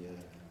 under the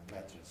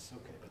mattress.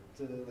 Okay, but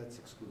let's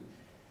exclude.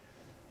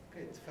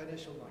 Okay, it's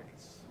financial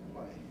markets.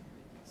 Why?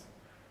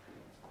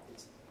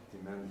 It's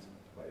demand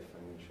by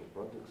financial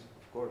products,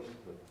 of course,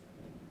 but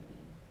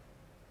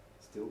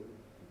still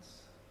it's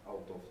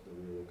out of the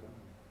real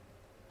economy.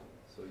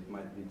 So it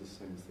might be the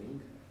same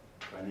thing,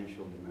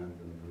 financial demand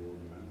and real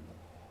demand.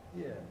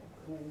 Yeah,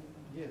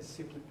 yes,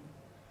 simply,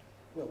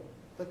 well,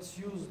 let's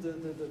use the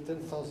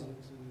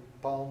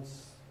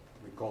 £10,000,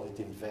 we call it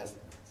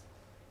investment.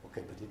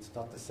 Okay, but it's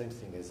not the same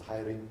thing as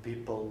hiring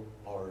people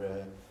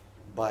or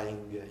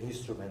buying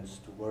instruments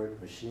to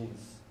work,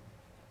 machines.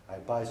 I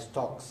buy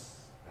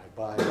stocks, I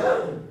buy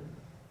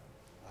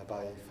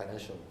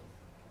financial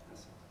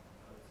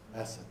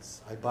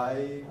assets. I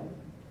buy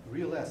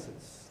real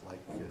assets, like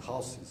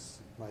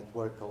houses. It might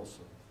work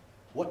also.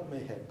 What may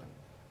happen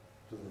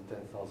to the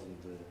 10,000?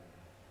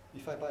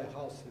 If I buy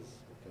houses,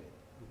 okay,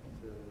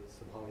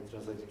 somehow it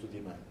translates to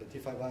demand. But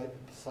if I buy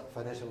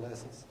financial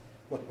assets,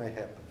 what may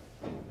happen?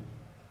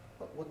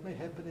 What may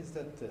happen is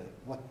that,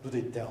 what do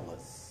they tell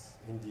us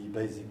in the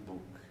basic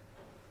book?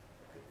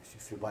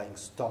 If you're buying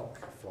stock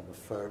from a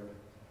firm,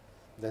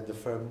 then the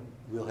firm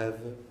will have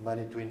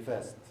money to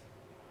invest.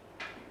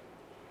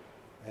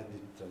 And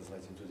it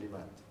translates into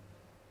demand.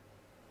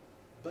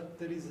 But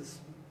there is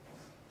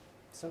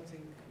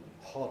something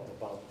hot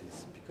about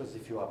this, because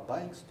if you are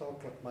buying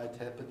stock, what might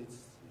happen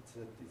is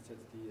that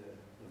the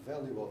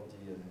value of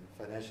the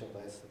financial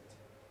asset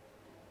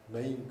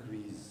may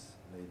increase,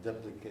 may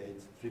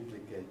duplicate,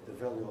 triplicate the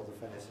value of the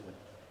financial asset.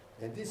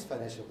 And this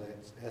financial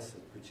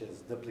asset, which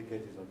has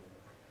duplicated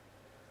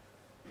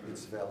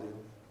its value,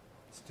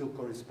 still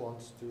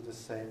corresponds to the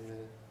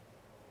same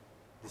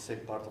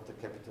part of the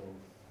capital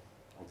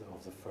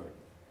of the firm.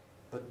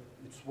 But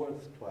it's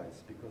worth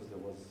twice, because there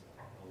was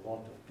a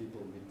lot of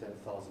people with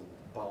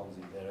 £10,000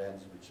 in their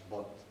hands which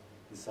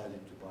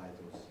decided to buy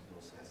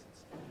those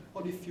assets.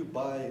 Or if you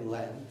buy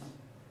land,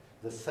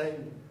 the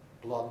same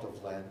plot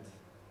of land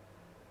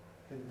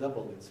can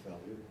double its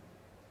value,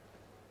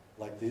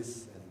 like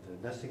this,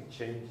 and nothing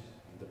changed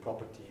in the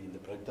property, in the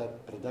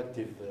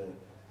productive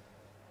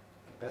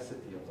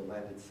capacity of the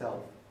land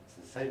itself. It's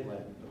the same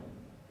land,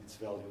 its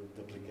value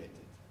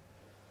duplicated.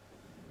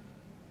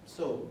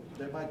 So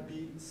there might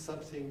be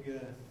something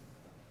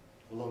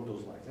along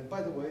those lines. And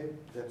by the way,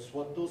 that's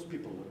what those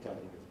people were telling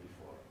us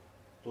before.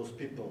 Those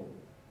people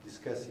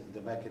discussing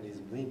the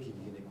mechanism linking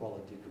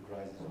inequality to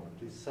crisis, or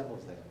at least some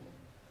of them,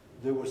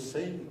 they were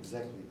saying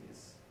exactly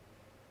this.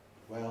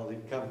 Well,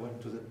 income went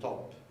to the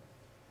top.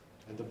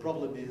 And the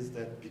problem is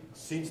that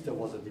since there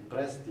was a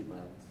depressed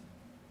demand,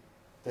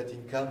 that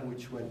income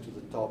which went to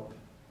the top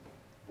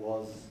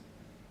was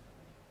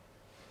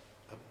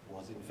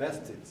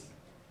invested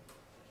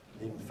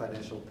in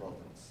financial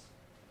products.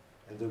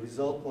 And the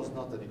result was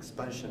not an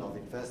expansion of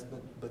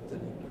investment, but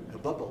a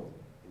bubble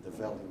in the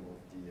value of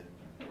the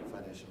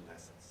financial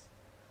assets.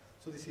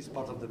 So this is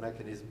part of the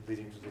mechanism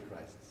leading to the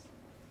crisis.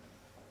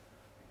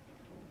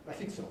 I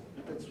think so.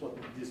 That's what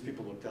these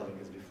people were telling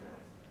us before.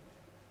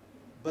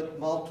 But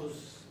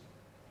Malthus,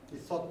 he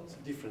thought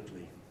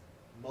differently.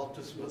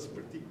 Malthus was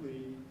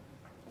particularly,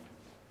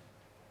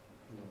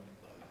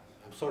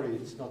 I'm sorry,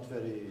 it's not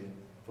very,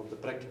 from the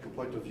practical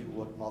point of view,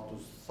 what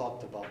Malthus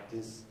thought about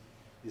this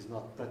is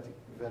not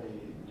very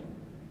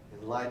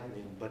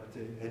enlightening, but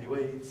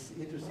anyway, it's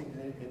interesting,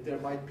 and there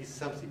might be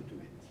something to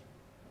it.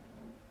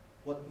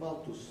 What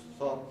Malthus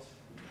thought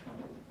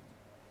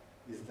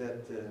is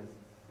that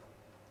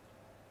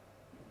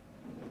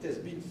it has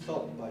been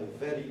thought by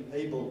very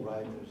able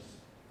writers,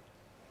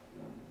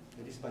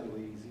 and this, by the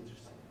way, is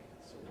interesting.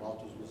 So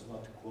Malthus was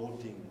not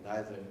quoting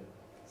neither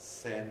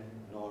Sen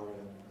nor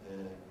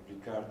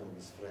Ricardo,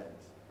 his friend.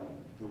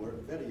 They were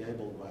very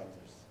able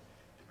writers,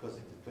 because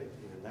in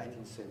the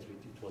 19th century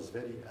it was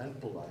very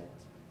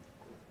unpolite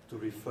to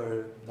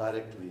refer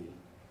directly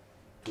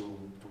to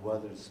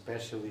others,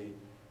 especially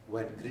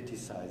when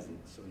criticizing.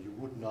 So you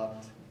would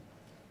not,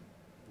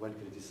 when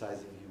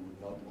criticizing, you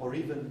would not, or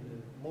even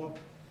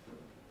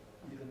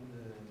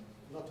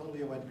not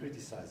only when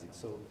criticizing.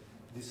 So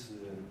these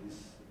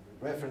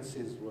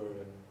references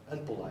were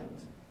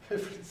unpolite.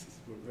 References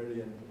were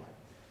very unpolite.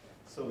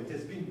 So it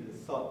has been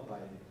thought by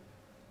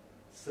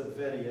some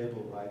very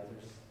able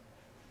writers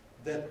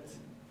that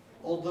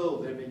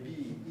although there may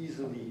be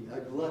easily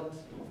a glut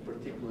of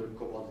particular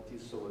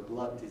commodities, so a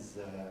glut is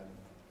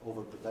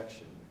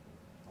overproduction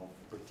of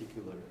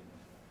particular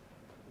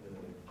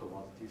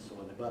commodities, so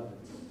an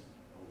abundance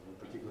of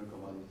particular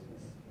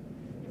commodities,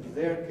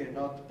 there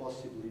cannot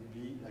possibly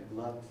be a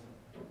glut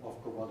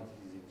of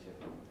commodities in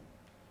general.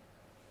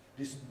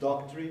 This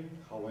doctrine,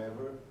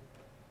 however,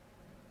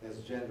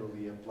 as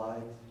generally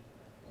applied,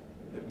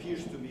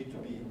 appears to me to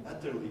be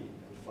utterly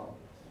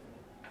unfounded.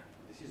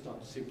 This is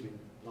not simply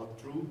not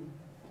true,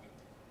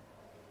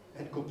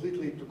 and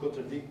completely to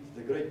contradict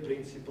the great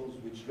principles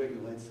which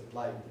regulate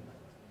supply and demand.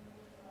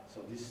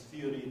 So this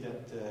theory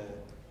that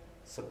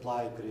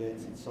supply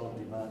creates its own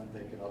demand,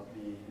 there cannot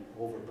be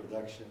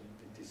overproduction,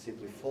 it is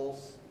simply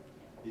false.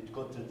 It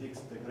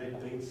contradicts the great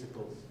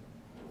principles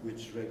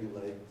which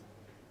regulate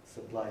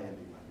supply and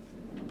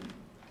demand.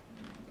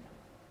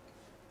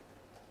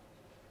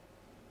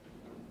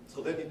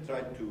 So let me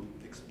try to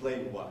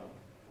explain why.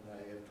 And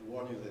I have to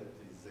warn you that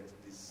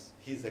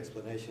his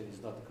explanation is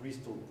not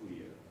crystal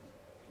clear.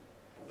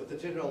 But the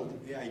general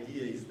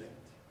idea is that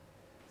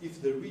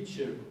if the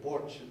richer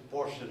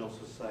portion of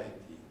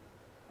society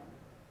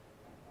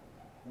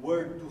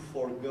were to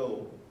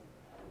forego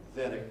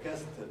their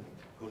accustomed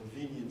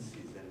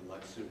conveniences and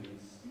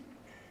luxuries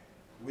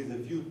with a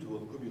view to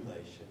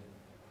accumulation,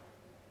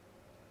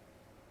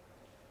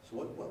 so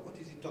what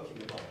is he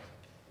talking about?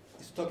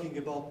 He's talking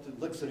about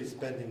luxury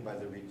spending by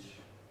the rich,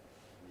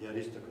 the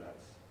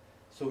aristocrats.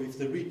 So if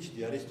the rich,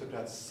 the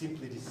aristocrats,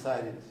 simply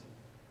decided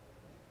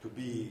to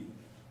be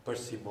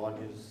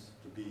parsimonious,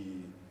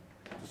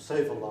 to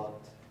save a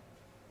lot,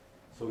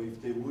 so if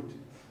they would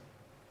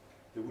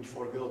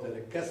forego their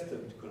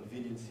accustomed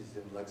conveniences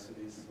and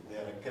luxuries, they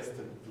are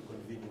accustomed to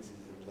conveniences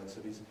and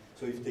luxuries,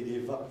 so if they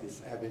gave up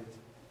this habit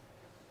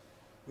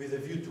with a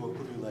view to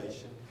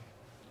accumulation,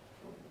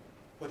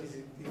 what is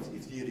it?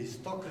 If the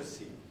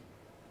aristocracy,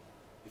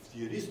 if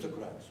the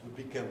aristocrats would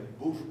become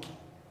bourgeois,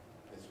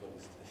 that's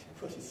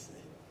what he's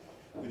saying,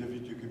 with a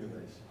view to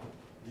accumulation,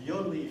 the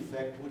only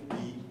effect would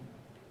be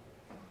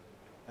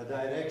a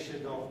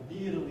direction of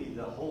nearly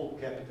the whole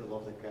capital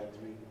of the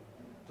country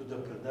to the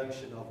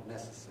production of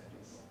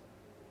necessaries.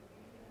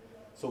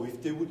 So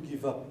if they would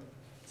give up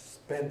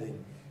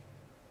spending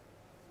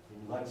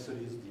in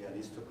luxuries, the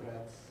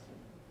aristocrats,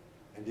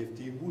 and if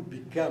they would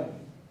become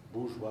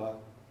bourgeois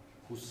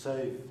who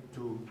save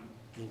to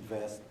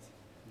invest,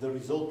 the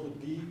result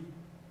would be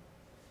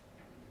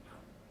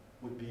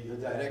the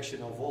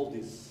direction of all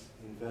this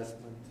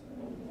investment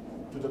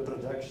to the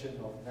production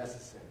of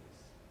necessaries.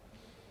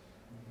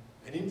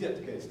 And in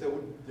that case,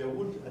 there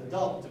would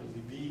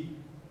undoubtedly be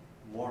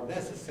more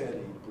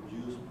necessaries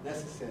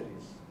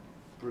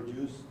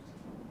produced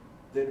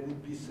than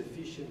would be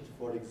sufficient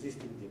for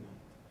existing demand.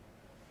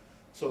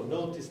 So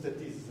notice that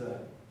he's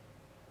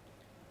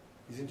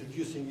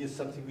introducing here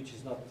something which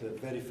is not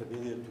very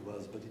familiar to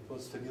us, but it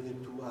was familiar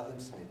to Adam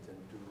Smith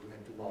and to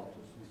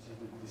Malthus, which is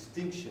the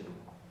distinction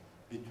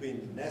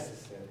between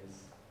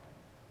necessaries,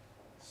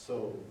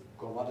 so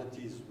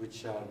commodities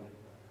which are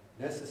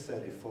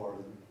necessary for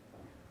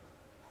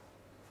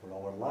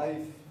our life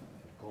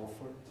and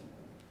comfort,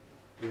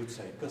 we would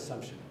say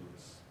consumption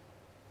goods,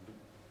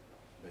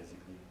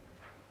 basically.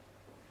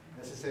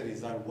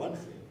 Necessaries are one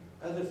thing,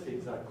 other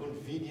things are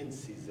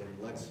conveniences and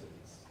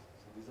luxuries.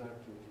 So these are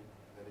two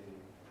very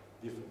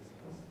different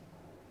things.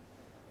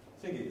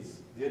 Thing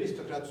is, the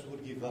aristocrats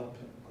would give up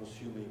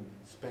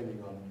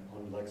spending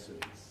on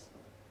luxuries.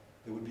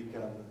 They would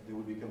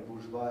become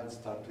bourgeois and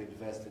start to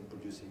invest in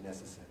producing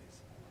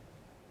necessaries.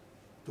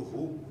 To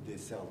whom would they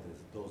sell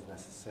those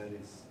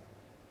necessaries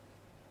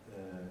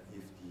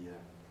if the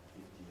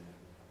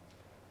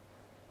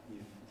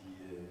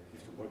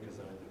workers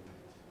are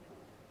underpaid?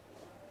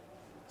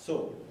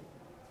 So,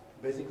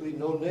 basically,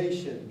 no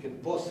nation can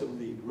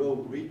possibly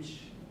grow rich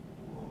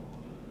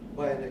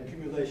by an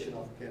accumulation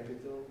of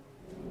capital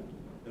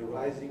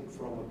arising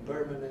from a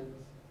permanent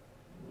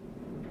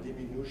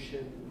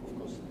diminution of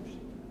consumption.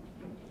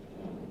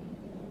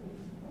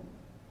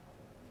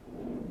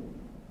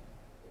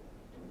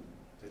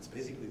 That's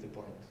basically the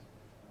point.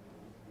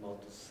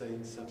 Malthus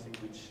saying something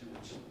which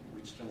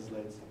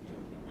translates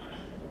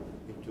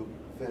into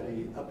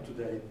very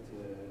up-to-date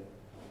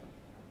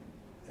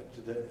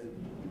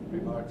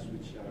remarks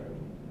which are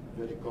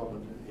very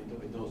common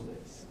in those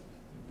days.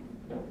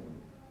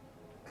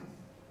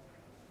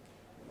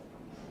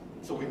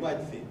 So we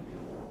might think,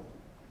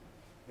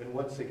 and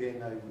once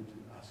again I would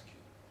ask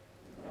you,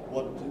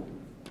 what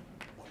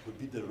would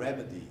be the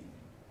remedy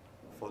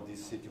for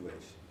this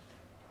situation?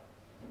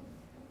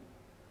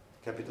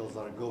 Capitals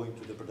are going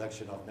to the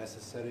production of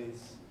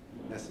necessaries.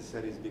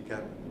 Necessaries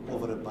become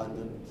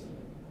overabundant.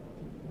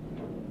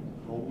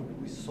 How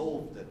would we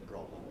solve that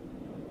problem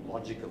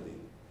logically?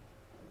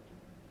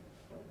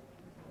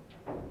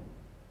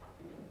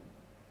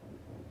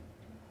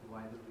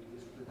 Why do we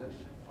reduce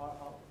production?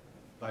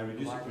 By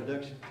reducing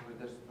production?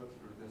 Reduce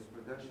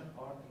production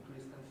or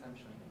increase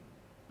consumption.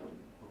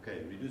 Okay,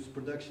 reduce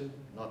production,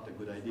 not a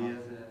good idea.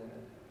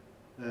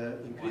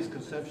 Increase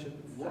consumption.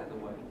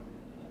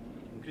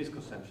 Increase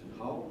consumption.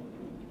 How?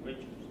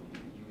 Wages.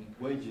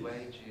 Wages.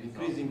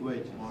 Increasing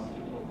wages. More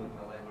people in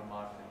the labor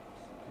market.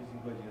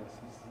 Increasing wages.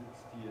 It's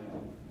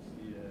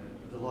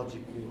the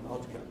logical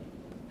outcome.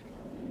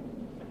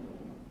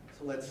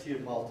 So let's hear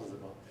Malthus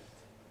about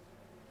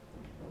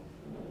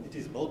that. It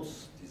is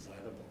most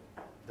desirable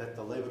that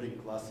the laboring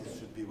classes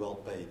should be well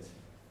paid.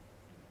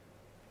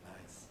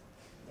 Nice.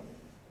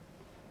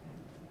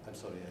 I'm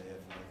sorry, I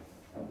have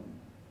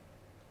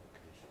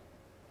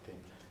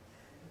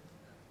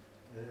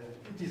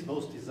is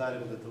most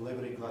desirable that the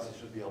laboring classes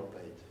should be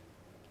outpaid.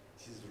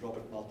 This is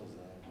Robert Malthus,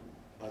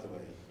 by the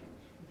way.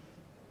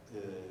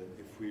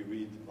 If we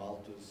read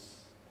Malthus,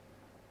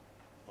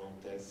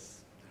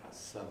 there's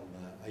some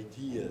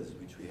ideas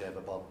which we have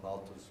about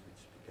Malthus which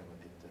become a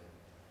bit...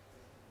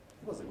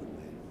 he was a good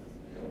man.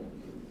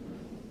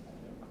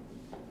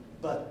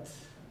 But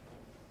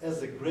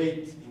as a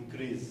great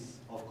increase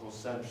of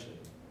consumption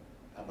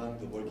among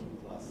the working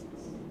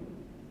classes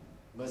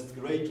must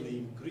greatly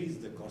increase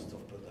the cost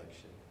of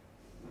production.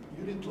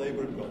 Unit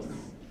labor costs.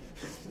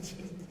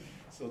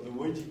 So the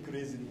wage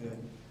increase of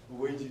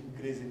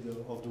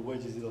the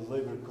wages in the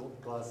labor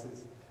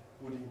classes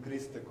would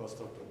increase the cost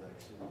of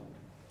production.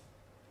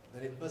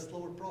 Then it must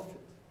lower profit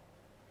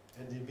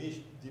and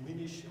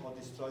diminish or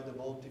destroy the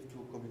motive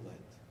to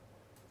accumulate.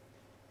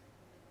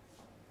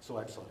 So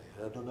I'm sorry,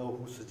 I don't know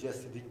who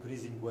suggested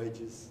increasing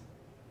wages,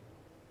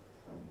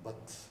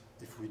 but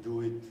if we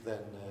do it,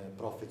 then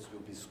profits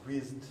will be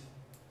squeezed.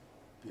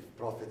 If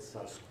profits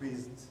are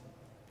squeezed,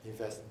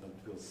 investment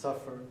will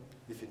suffer.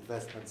 If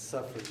investment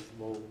suffers,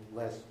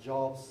 less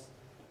jobs,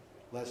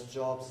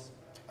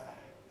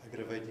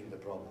 aggravating the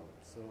problem.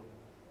 So,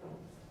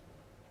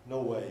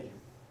 no way.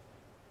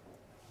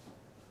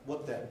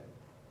 What then?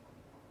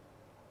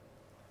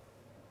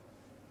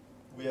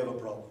 We have a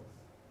problem.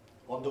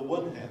 On the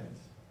one hand,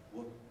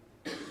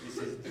 this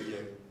is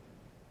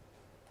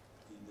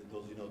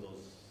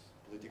those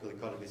political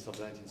economists of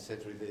the 19th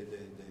century,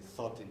 they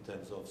thought in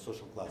terms of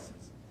social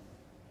classes.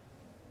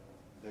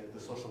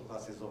 The social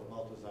classes of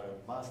Malthus are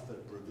master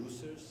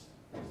producers,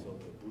 so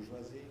the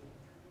bourgeoisie.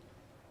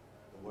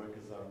 The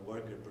workers are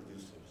worker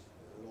producers.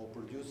 They're all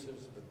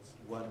producers, but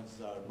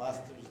ones are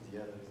masters,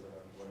 the others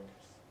are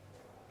workers.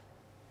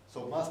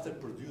 So master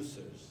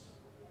producers,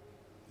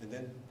 and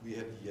then we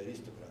have the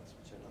aristocrats,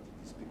 which are not in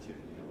this picture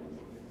here.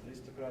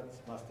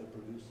 Aristocrats, master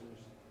producers,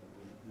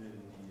 the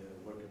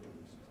worker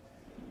producers.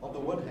 On the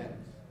one hand,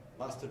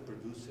 master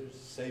producers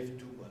save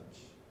too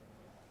much.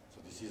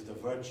 So this is the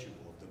virtue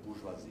of the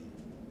bourgeoisie,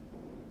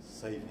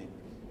 saving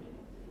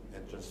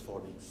and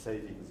transforming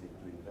savings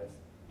into investments.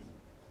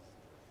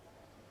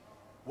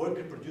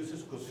 Worker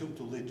producers consume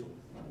too little.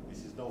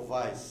 This is no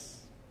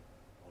vice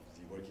of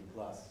the working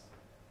class.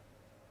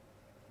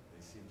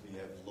 They simply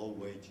have low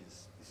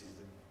wages.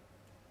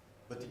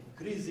 But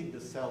increasing the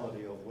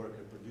salary of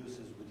worker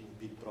producers would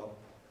impede profit.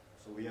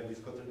 So we have this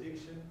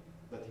contradiction,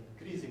 but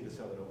increasing the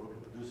salary of worker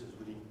producers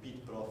would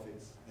impede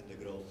profits and the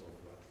growth of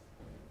wealth.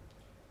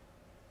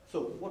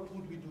 So what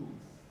would we do?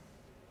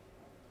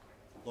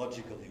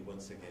 Logically,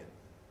 once again.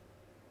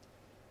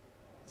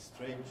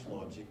 Strange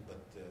logic,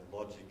 but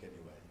logic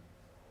anyway.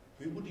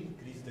 We would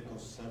increase the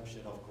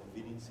consumption of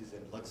conveniences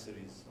and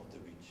luxuries of the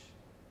rich.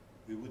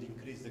 We would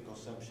increase the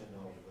consumption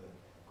of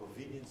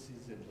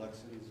conveniences and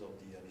luxuries of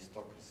the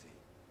aristocracy.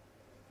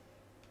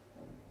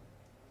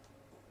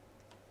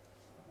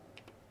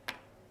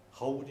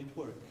 How would it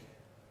work?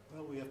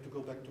 Well, we have to go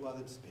back to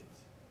Adam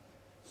Smith.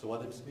 So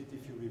Adam Smith,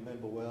 if you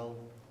remember well,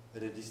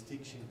 had a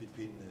distinction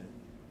between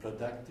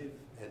productive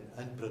and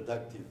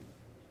unproductive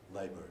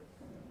labor,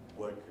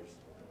 workers'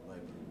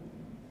 labor.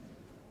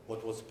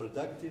 What was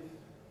productive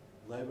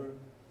labor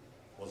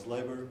was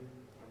labor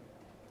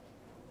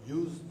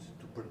used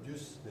to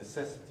produce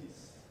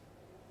necessities.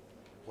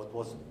 What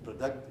was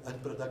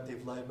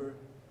unproductive labor,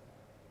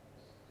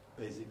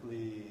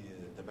 basically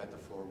the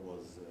metaphor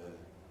was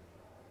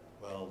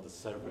the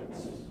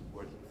servants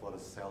working for a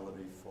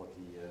salary for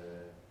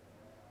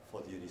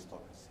the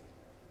aristocracy.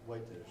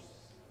 Waiters,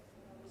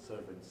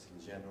 servants in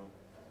general.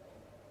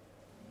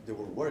 They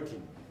were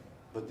working,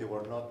 but they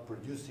were not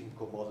producing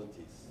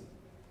commodities.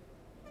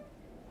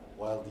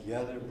 While the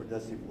other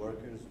productive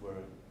workers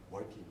were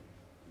working,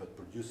 but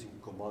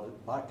producing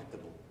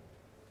marketable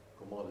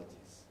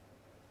commodities.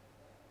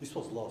 This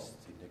was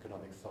lost in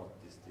economic thought,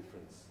 this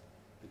difference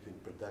between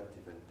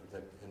productive and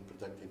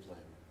unproductive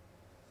labor.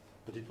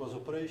 But it was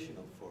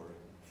operational for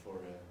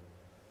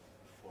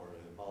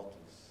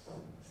Malthus'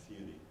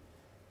 theory.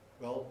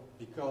 Well,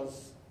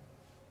 because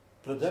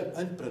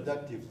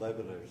unproductive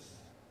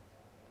laborers,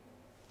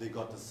 they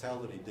got a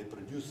salary, they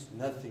produced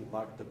nothing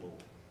marketable,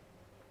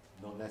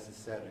 no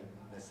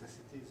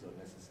necessities or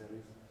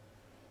necessaries,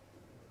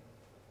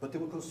 but they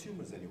were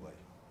consumers anyway.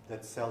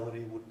 That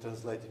salary would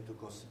translate into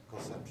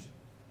consumption.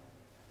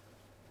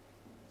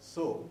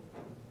 So,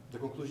 the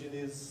conclusion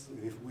is,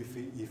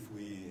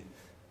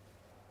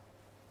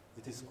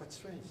 it is quite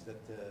strange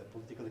that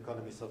political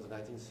economists of the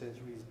 19th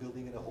century is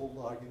building a whole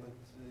argument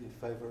in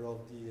favor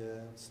of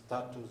the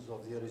status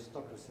of the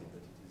aristocracy,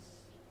 but it is.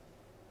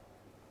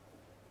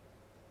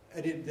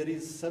 And there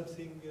is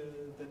something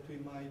that we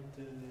might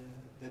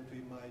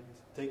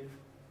take,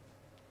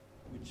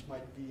 which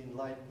might be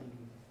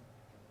enlightening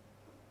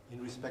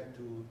in respect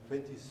to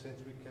 20th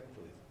century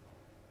capitalism.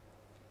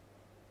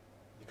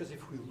 Because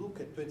if we look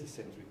at 20th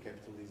century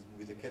capitalism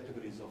with the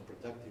categories of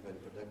productive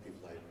and productive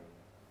labor,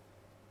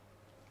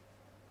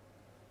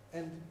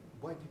 and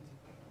why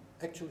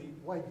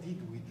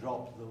did we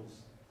drop those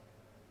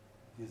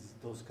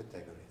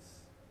categories?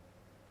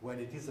 When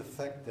it is a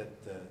fact that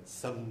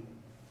some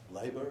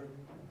labor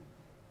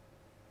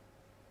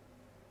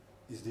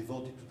is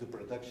devoted to the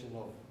production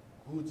of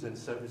goods and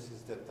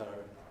services that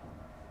are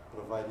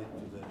provided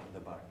to the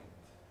market,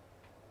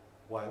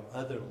 while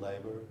other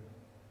labor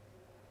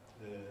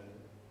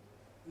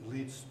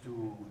leads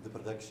to the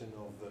production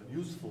of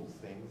useful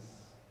things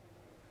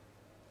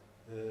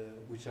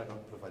which are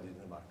not provided in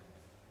the market.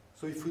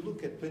 So if we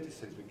look at 20th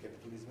century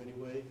capitalism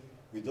anyway,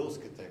 with those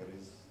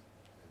categories,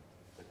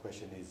 the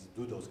question is,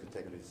 do those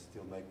categories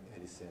still make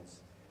any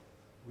sense?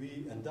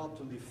 We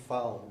undoubtedly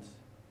found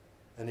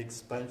an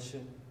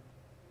expansion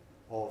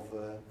of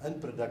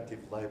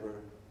unproductive labor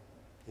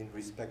in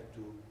respect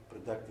to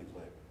productive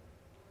labor.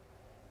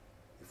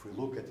 If we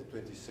look at the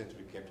 20th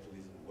century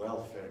capitalism,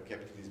 welfare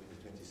capitalism in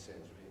the 20th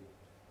century,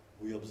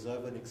 we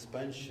observe an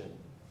expansion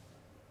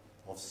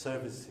of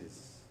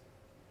services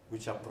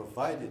which are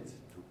provided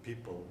to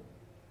people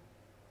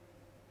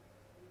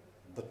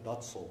but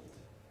not sold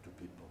to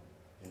people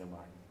in a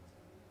market.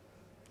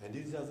 And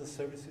these are the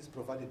services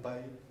provided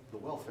by the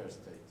welfare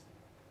state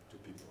to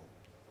people.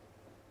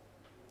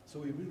 So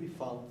we really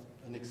found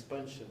an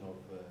expansion of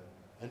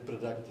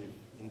unproductive,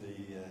 in the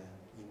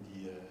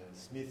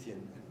Smithian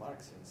and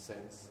Marxian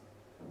sense,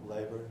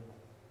 labor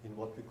in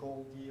what we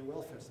call the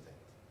welfare state.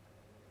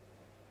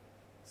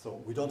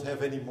 So we don't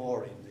have any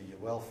more in the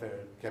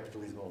welfare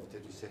capitalism of the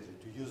 20th century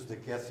to use the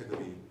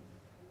category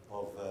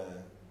of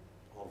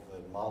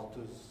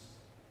Malthus.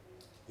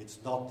 It's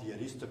not the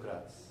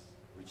aristocrats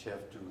which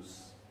have to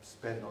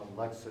spend on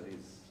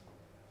luxuries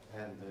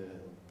and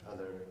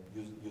other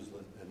useless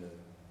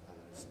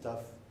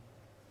stuff.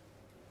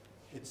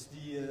 It's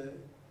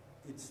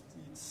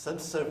some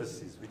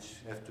services which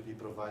have to be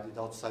provided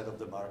outside of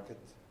the market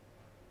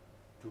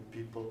to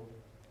people,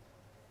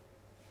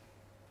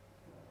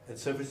 and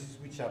services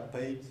which are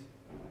paid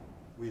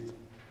with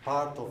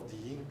part of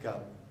the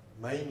income,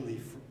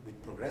 mainly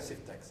with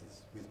progressive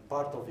taxes, with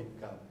part of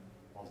income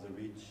of the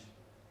rich,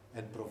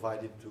 and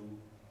provided to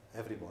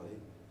everybody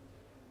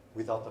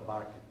without a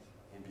market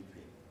in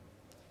between.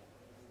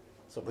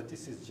 So, but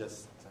this is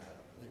just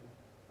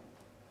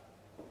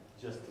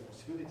a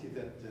possibility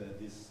that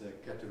this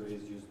category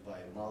is used by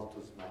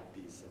Malthus might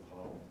be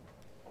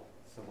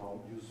somehow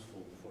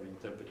useful for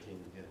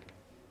interpreting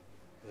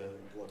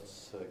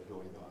what's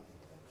going on.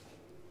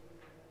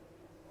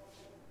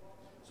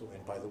 So,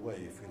 and by the way,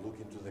 if we look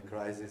into the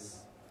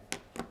crisis,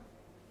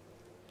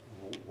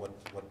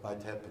 what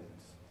might happen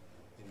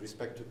in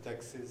respect to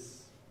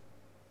taxes,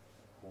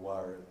 who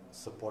are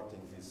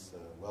supporting this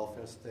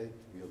welfare state,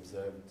 we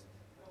observed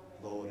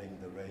lowering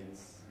the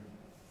rates,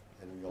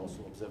 and we also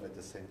observe at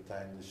the same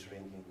time the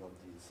shrinking of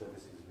the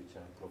services which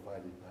are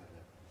provided by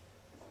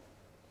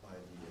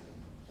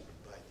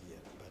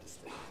the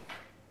state.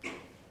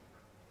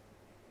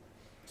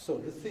 So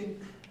the thing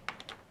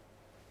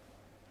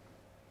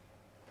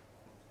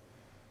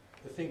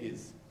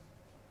is,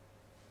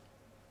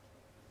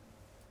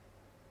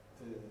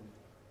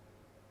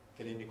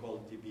 can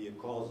inequality be a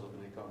cause of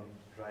an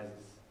economic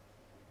crisis?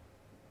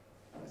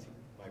 I think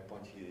my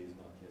point here is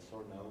not yes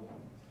or no.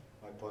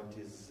 My point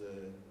is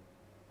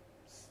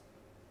it's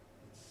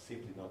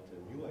simply not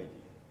a new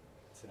idea.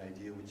 It's an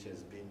idea which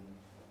has been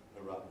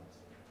around.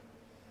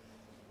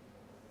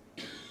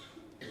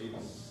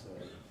 It's,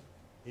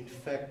 in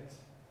fact,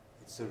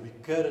 it's a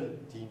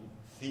recurrent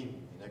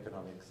theme in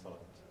economic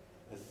thought,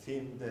 a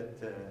theme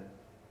that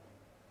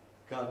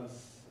comes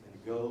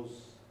and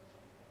goes,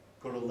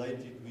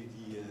 correlated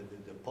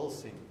with the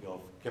pulsing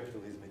of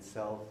capitalism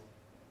itself.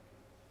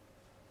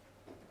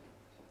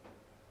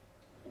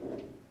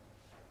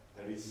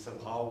 There is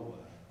somehow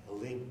a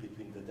link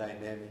between the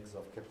dynamics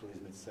of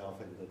capitalism itself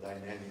and the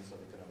dynamics of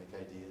economic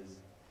ideas,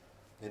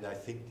 and I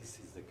think this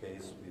is the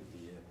case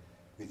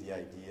with the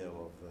idea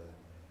of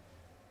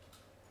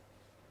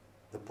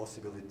the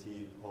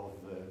possibility of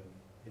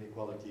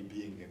inequality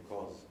being a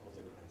cause of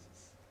the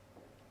crisis.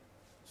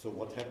 So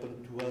what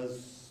happened to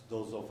us,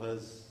 those of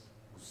us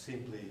who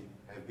simply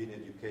have been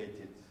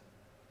educated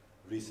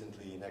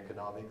recently in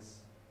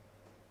economics,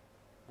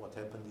 what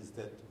happened is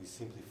that we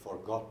simply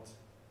forgot,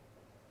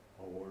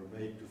 or were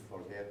made to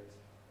forget,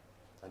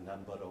 a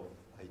number of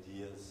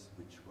ideas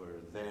which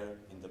were there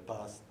in the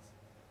past,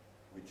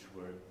 which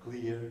were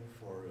clear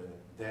for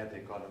dead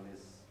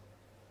economists,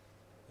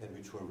 and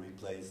which were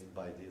replaced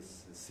by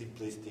this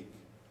simplistic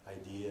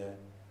idea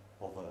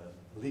of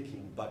a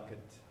leaking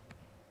bucket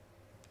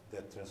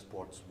that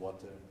transports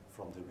water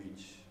from the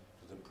rich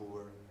to the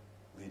poor,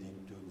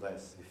 leading to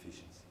less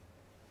efficiency.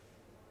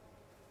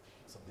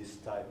 So this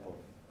type of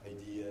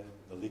idea,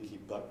 the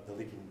leaking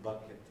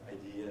bucket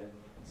idea,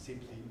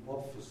 simply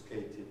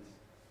obfuscated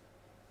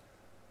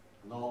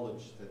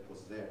knowledge that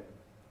was there.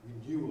 We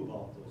knew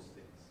about those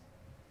things.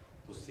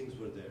 Those things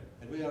were there.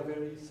 And we are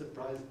very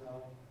surprised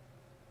now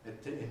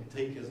and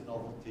take as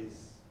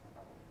novelties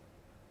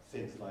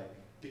things like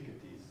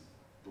Piketty's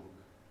book.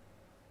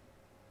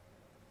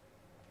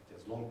 It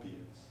has long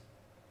periods.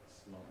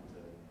 It's not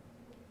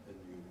a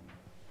new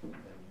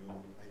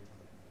idea.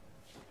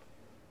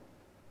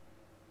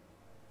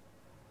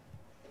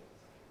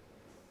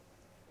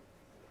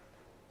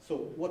 So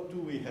what do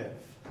we have?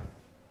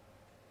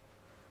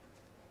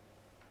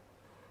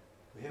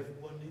 We have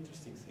one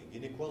interesting thing.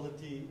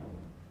 Inequality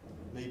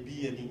may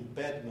be an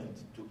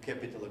impediment to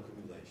capital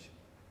accumulation.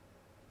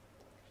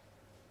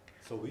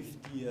 So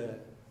if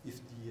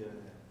the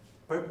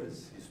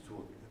purpose is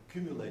to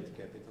accumulate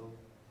capital,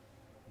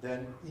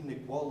 then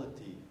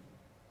inequality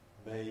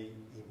may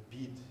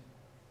impede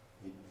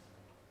it.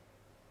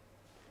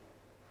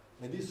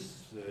 And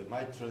this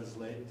might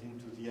translate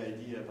into the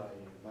idea by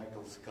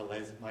Michael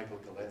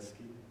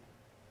Kalecki,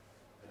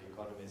 an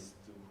economist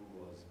who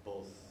was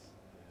both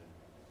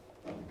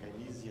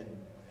Keynesian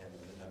and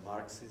a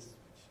Marxist,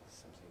 which is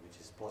something which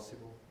is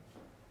possible.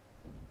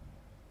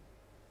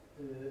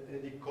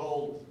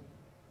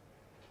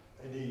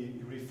 And he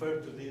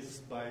referred to this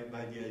by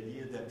the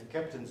idea that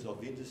captains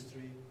of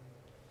industry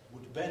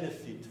would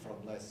benefit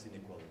from less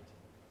inequality.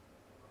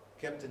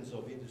 Captains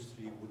of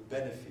industry would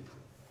benefit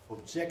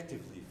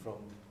objectively from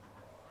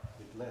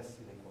with less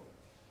inequality.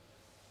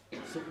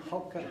 So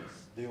how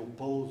comes they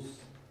oppose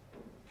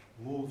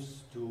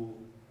moves to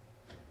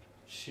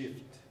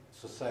shift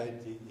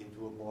society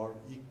into a more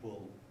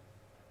equal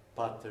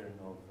pattern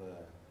of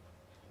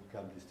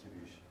income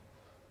distribution?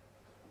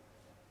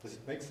 Does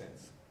it make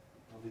sense?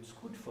 Well, it's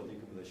good for the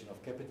accumulation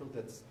of capital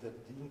that the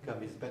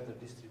income is better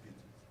distributed.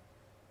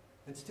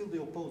 And still they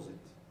oppose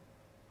it.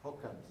 How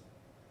comes?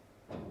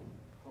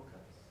 How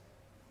comes?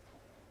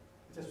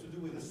 It has to do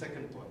with the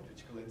second point,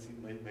 which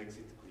makes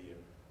it clear.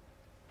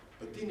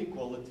 But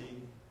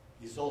inequality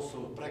is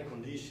also a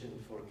precondition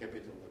for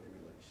capital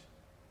accumulation.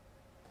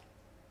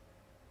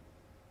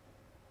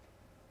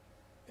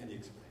 And he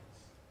explains.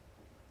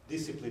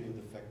 Discipline in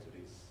the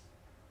factories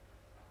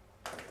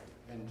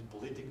and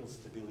political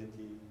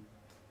stability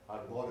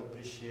are more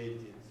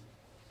appreciated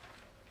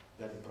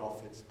than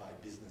profits by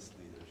business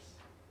leaders.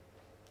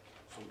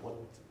 So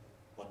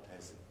what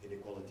has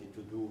inequality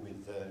to do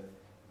with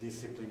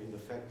discipline in the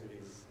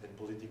factories and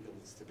political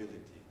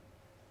stability?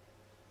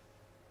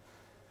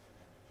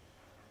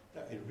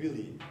 And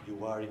really,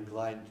 you are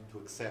inclined to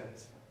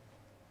accept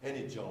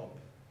any job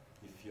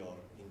if your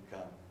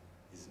income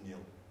is nil.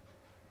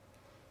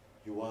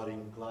 You are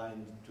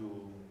inclined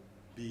to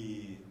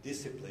be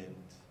disciplined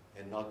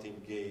and not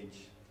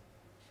engage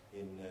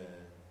in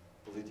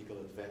political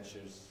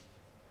adventures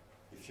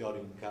if your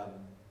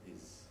income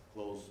is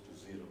close to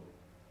zero.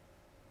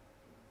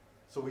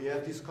 So we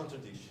have this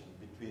contradiction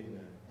between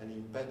an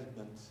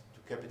impediment to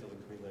capital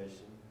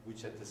accumulation,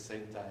 which at the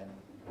same time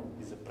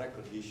is a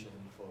precondition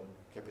for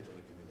capital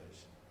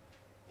accumulation.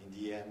 In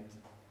the end,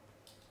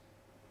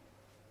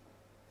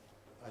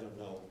 I don't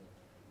know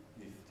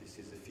if this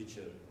is a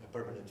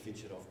permanent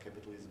feature of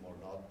capitalism or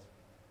not,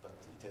 but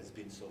it has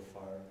been so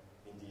far.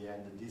 In the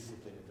end, the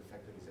discipline in the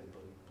factories and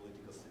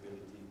political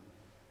stability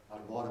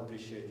are more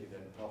appreciated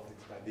than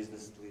profits by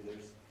business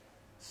leaders.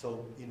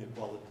 So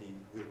inequality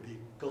will be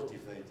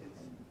cultivated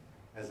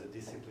as a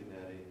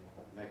disciplinary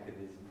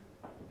mechanism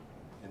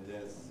and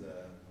as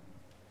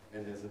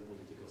a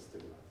political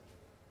stability.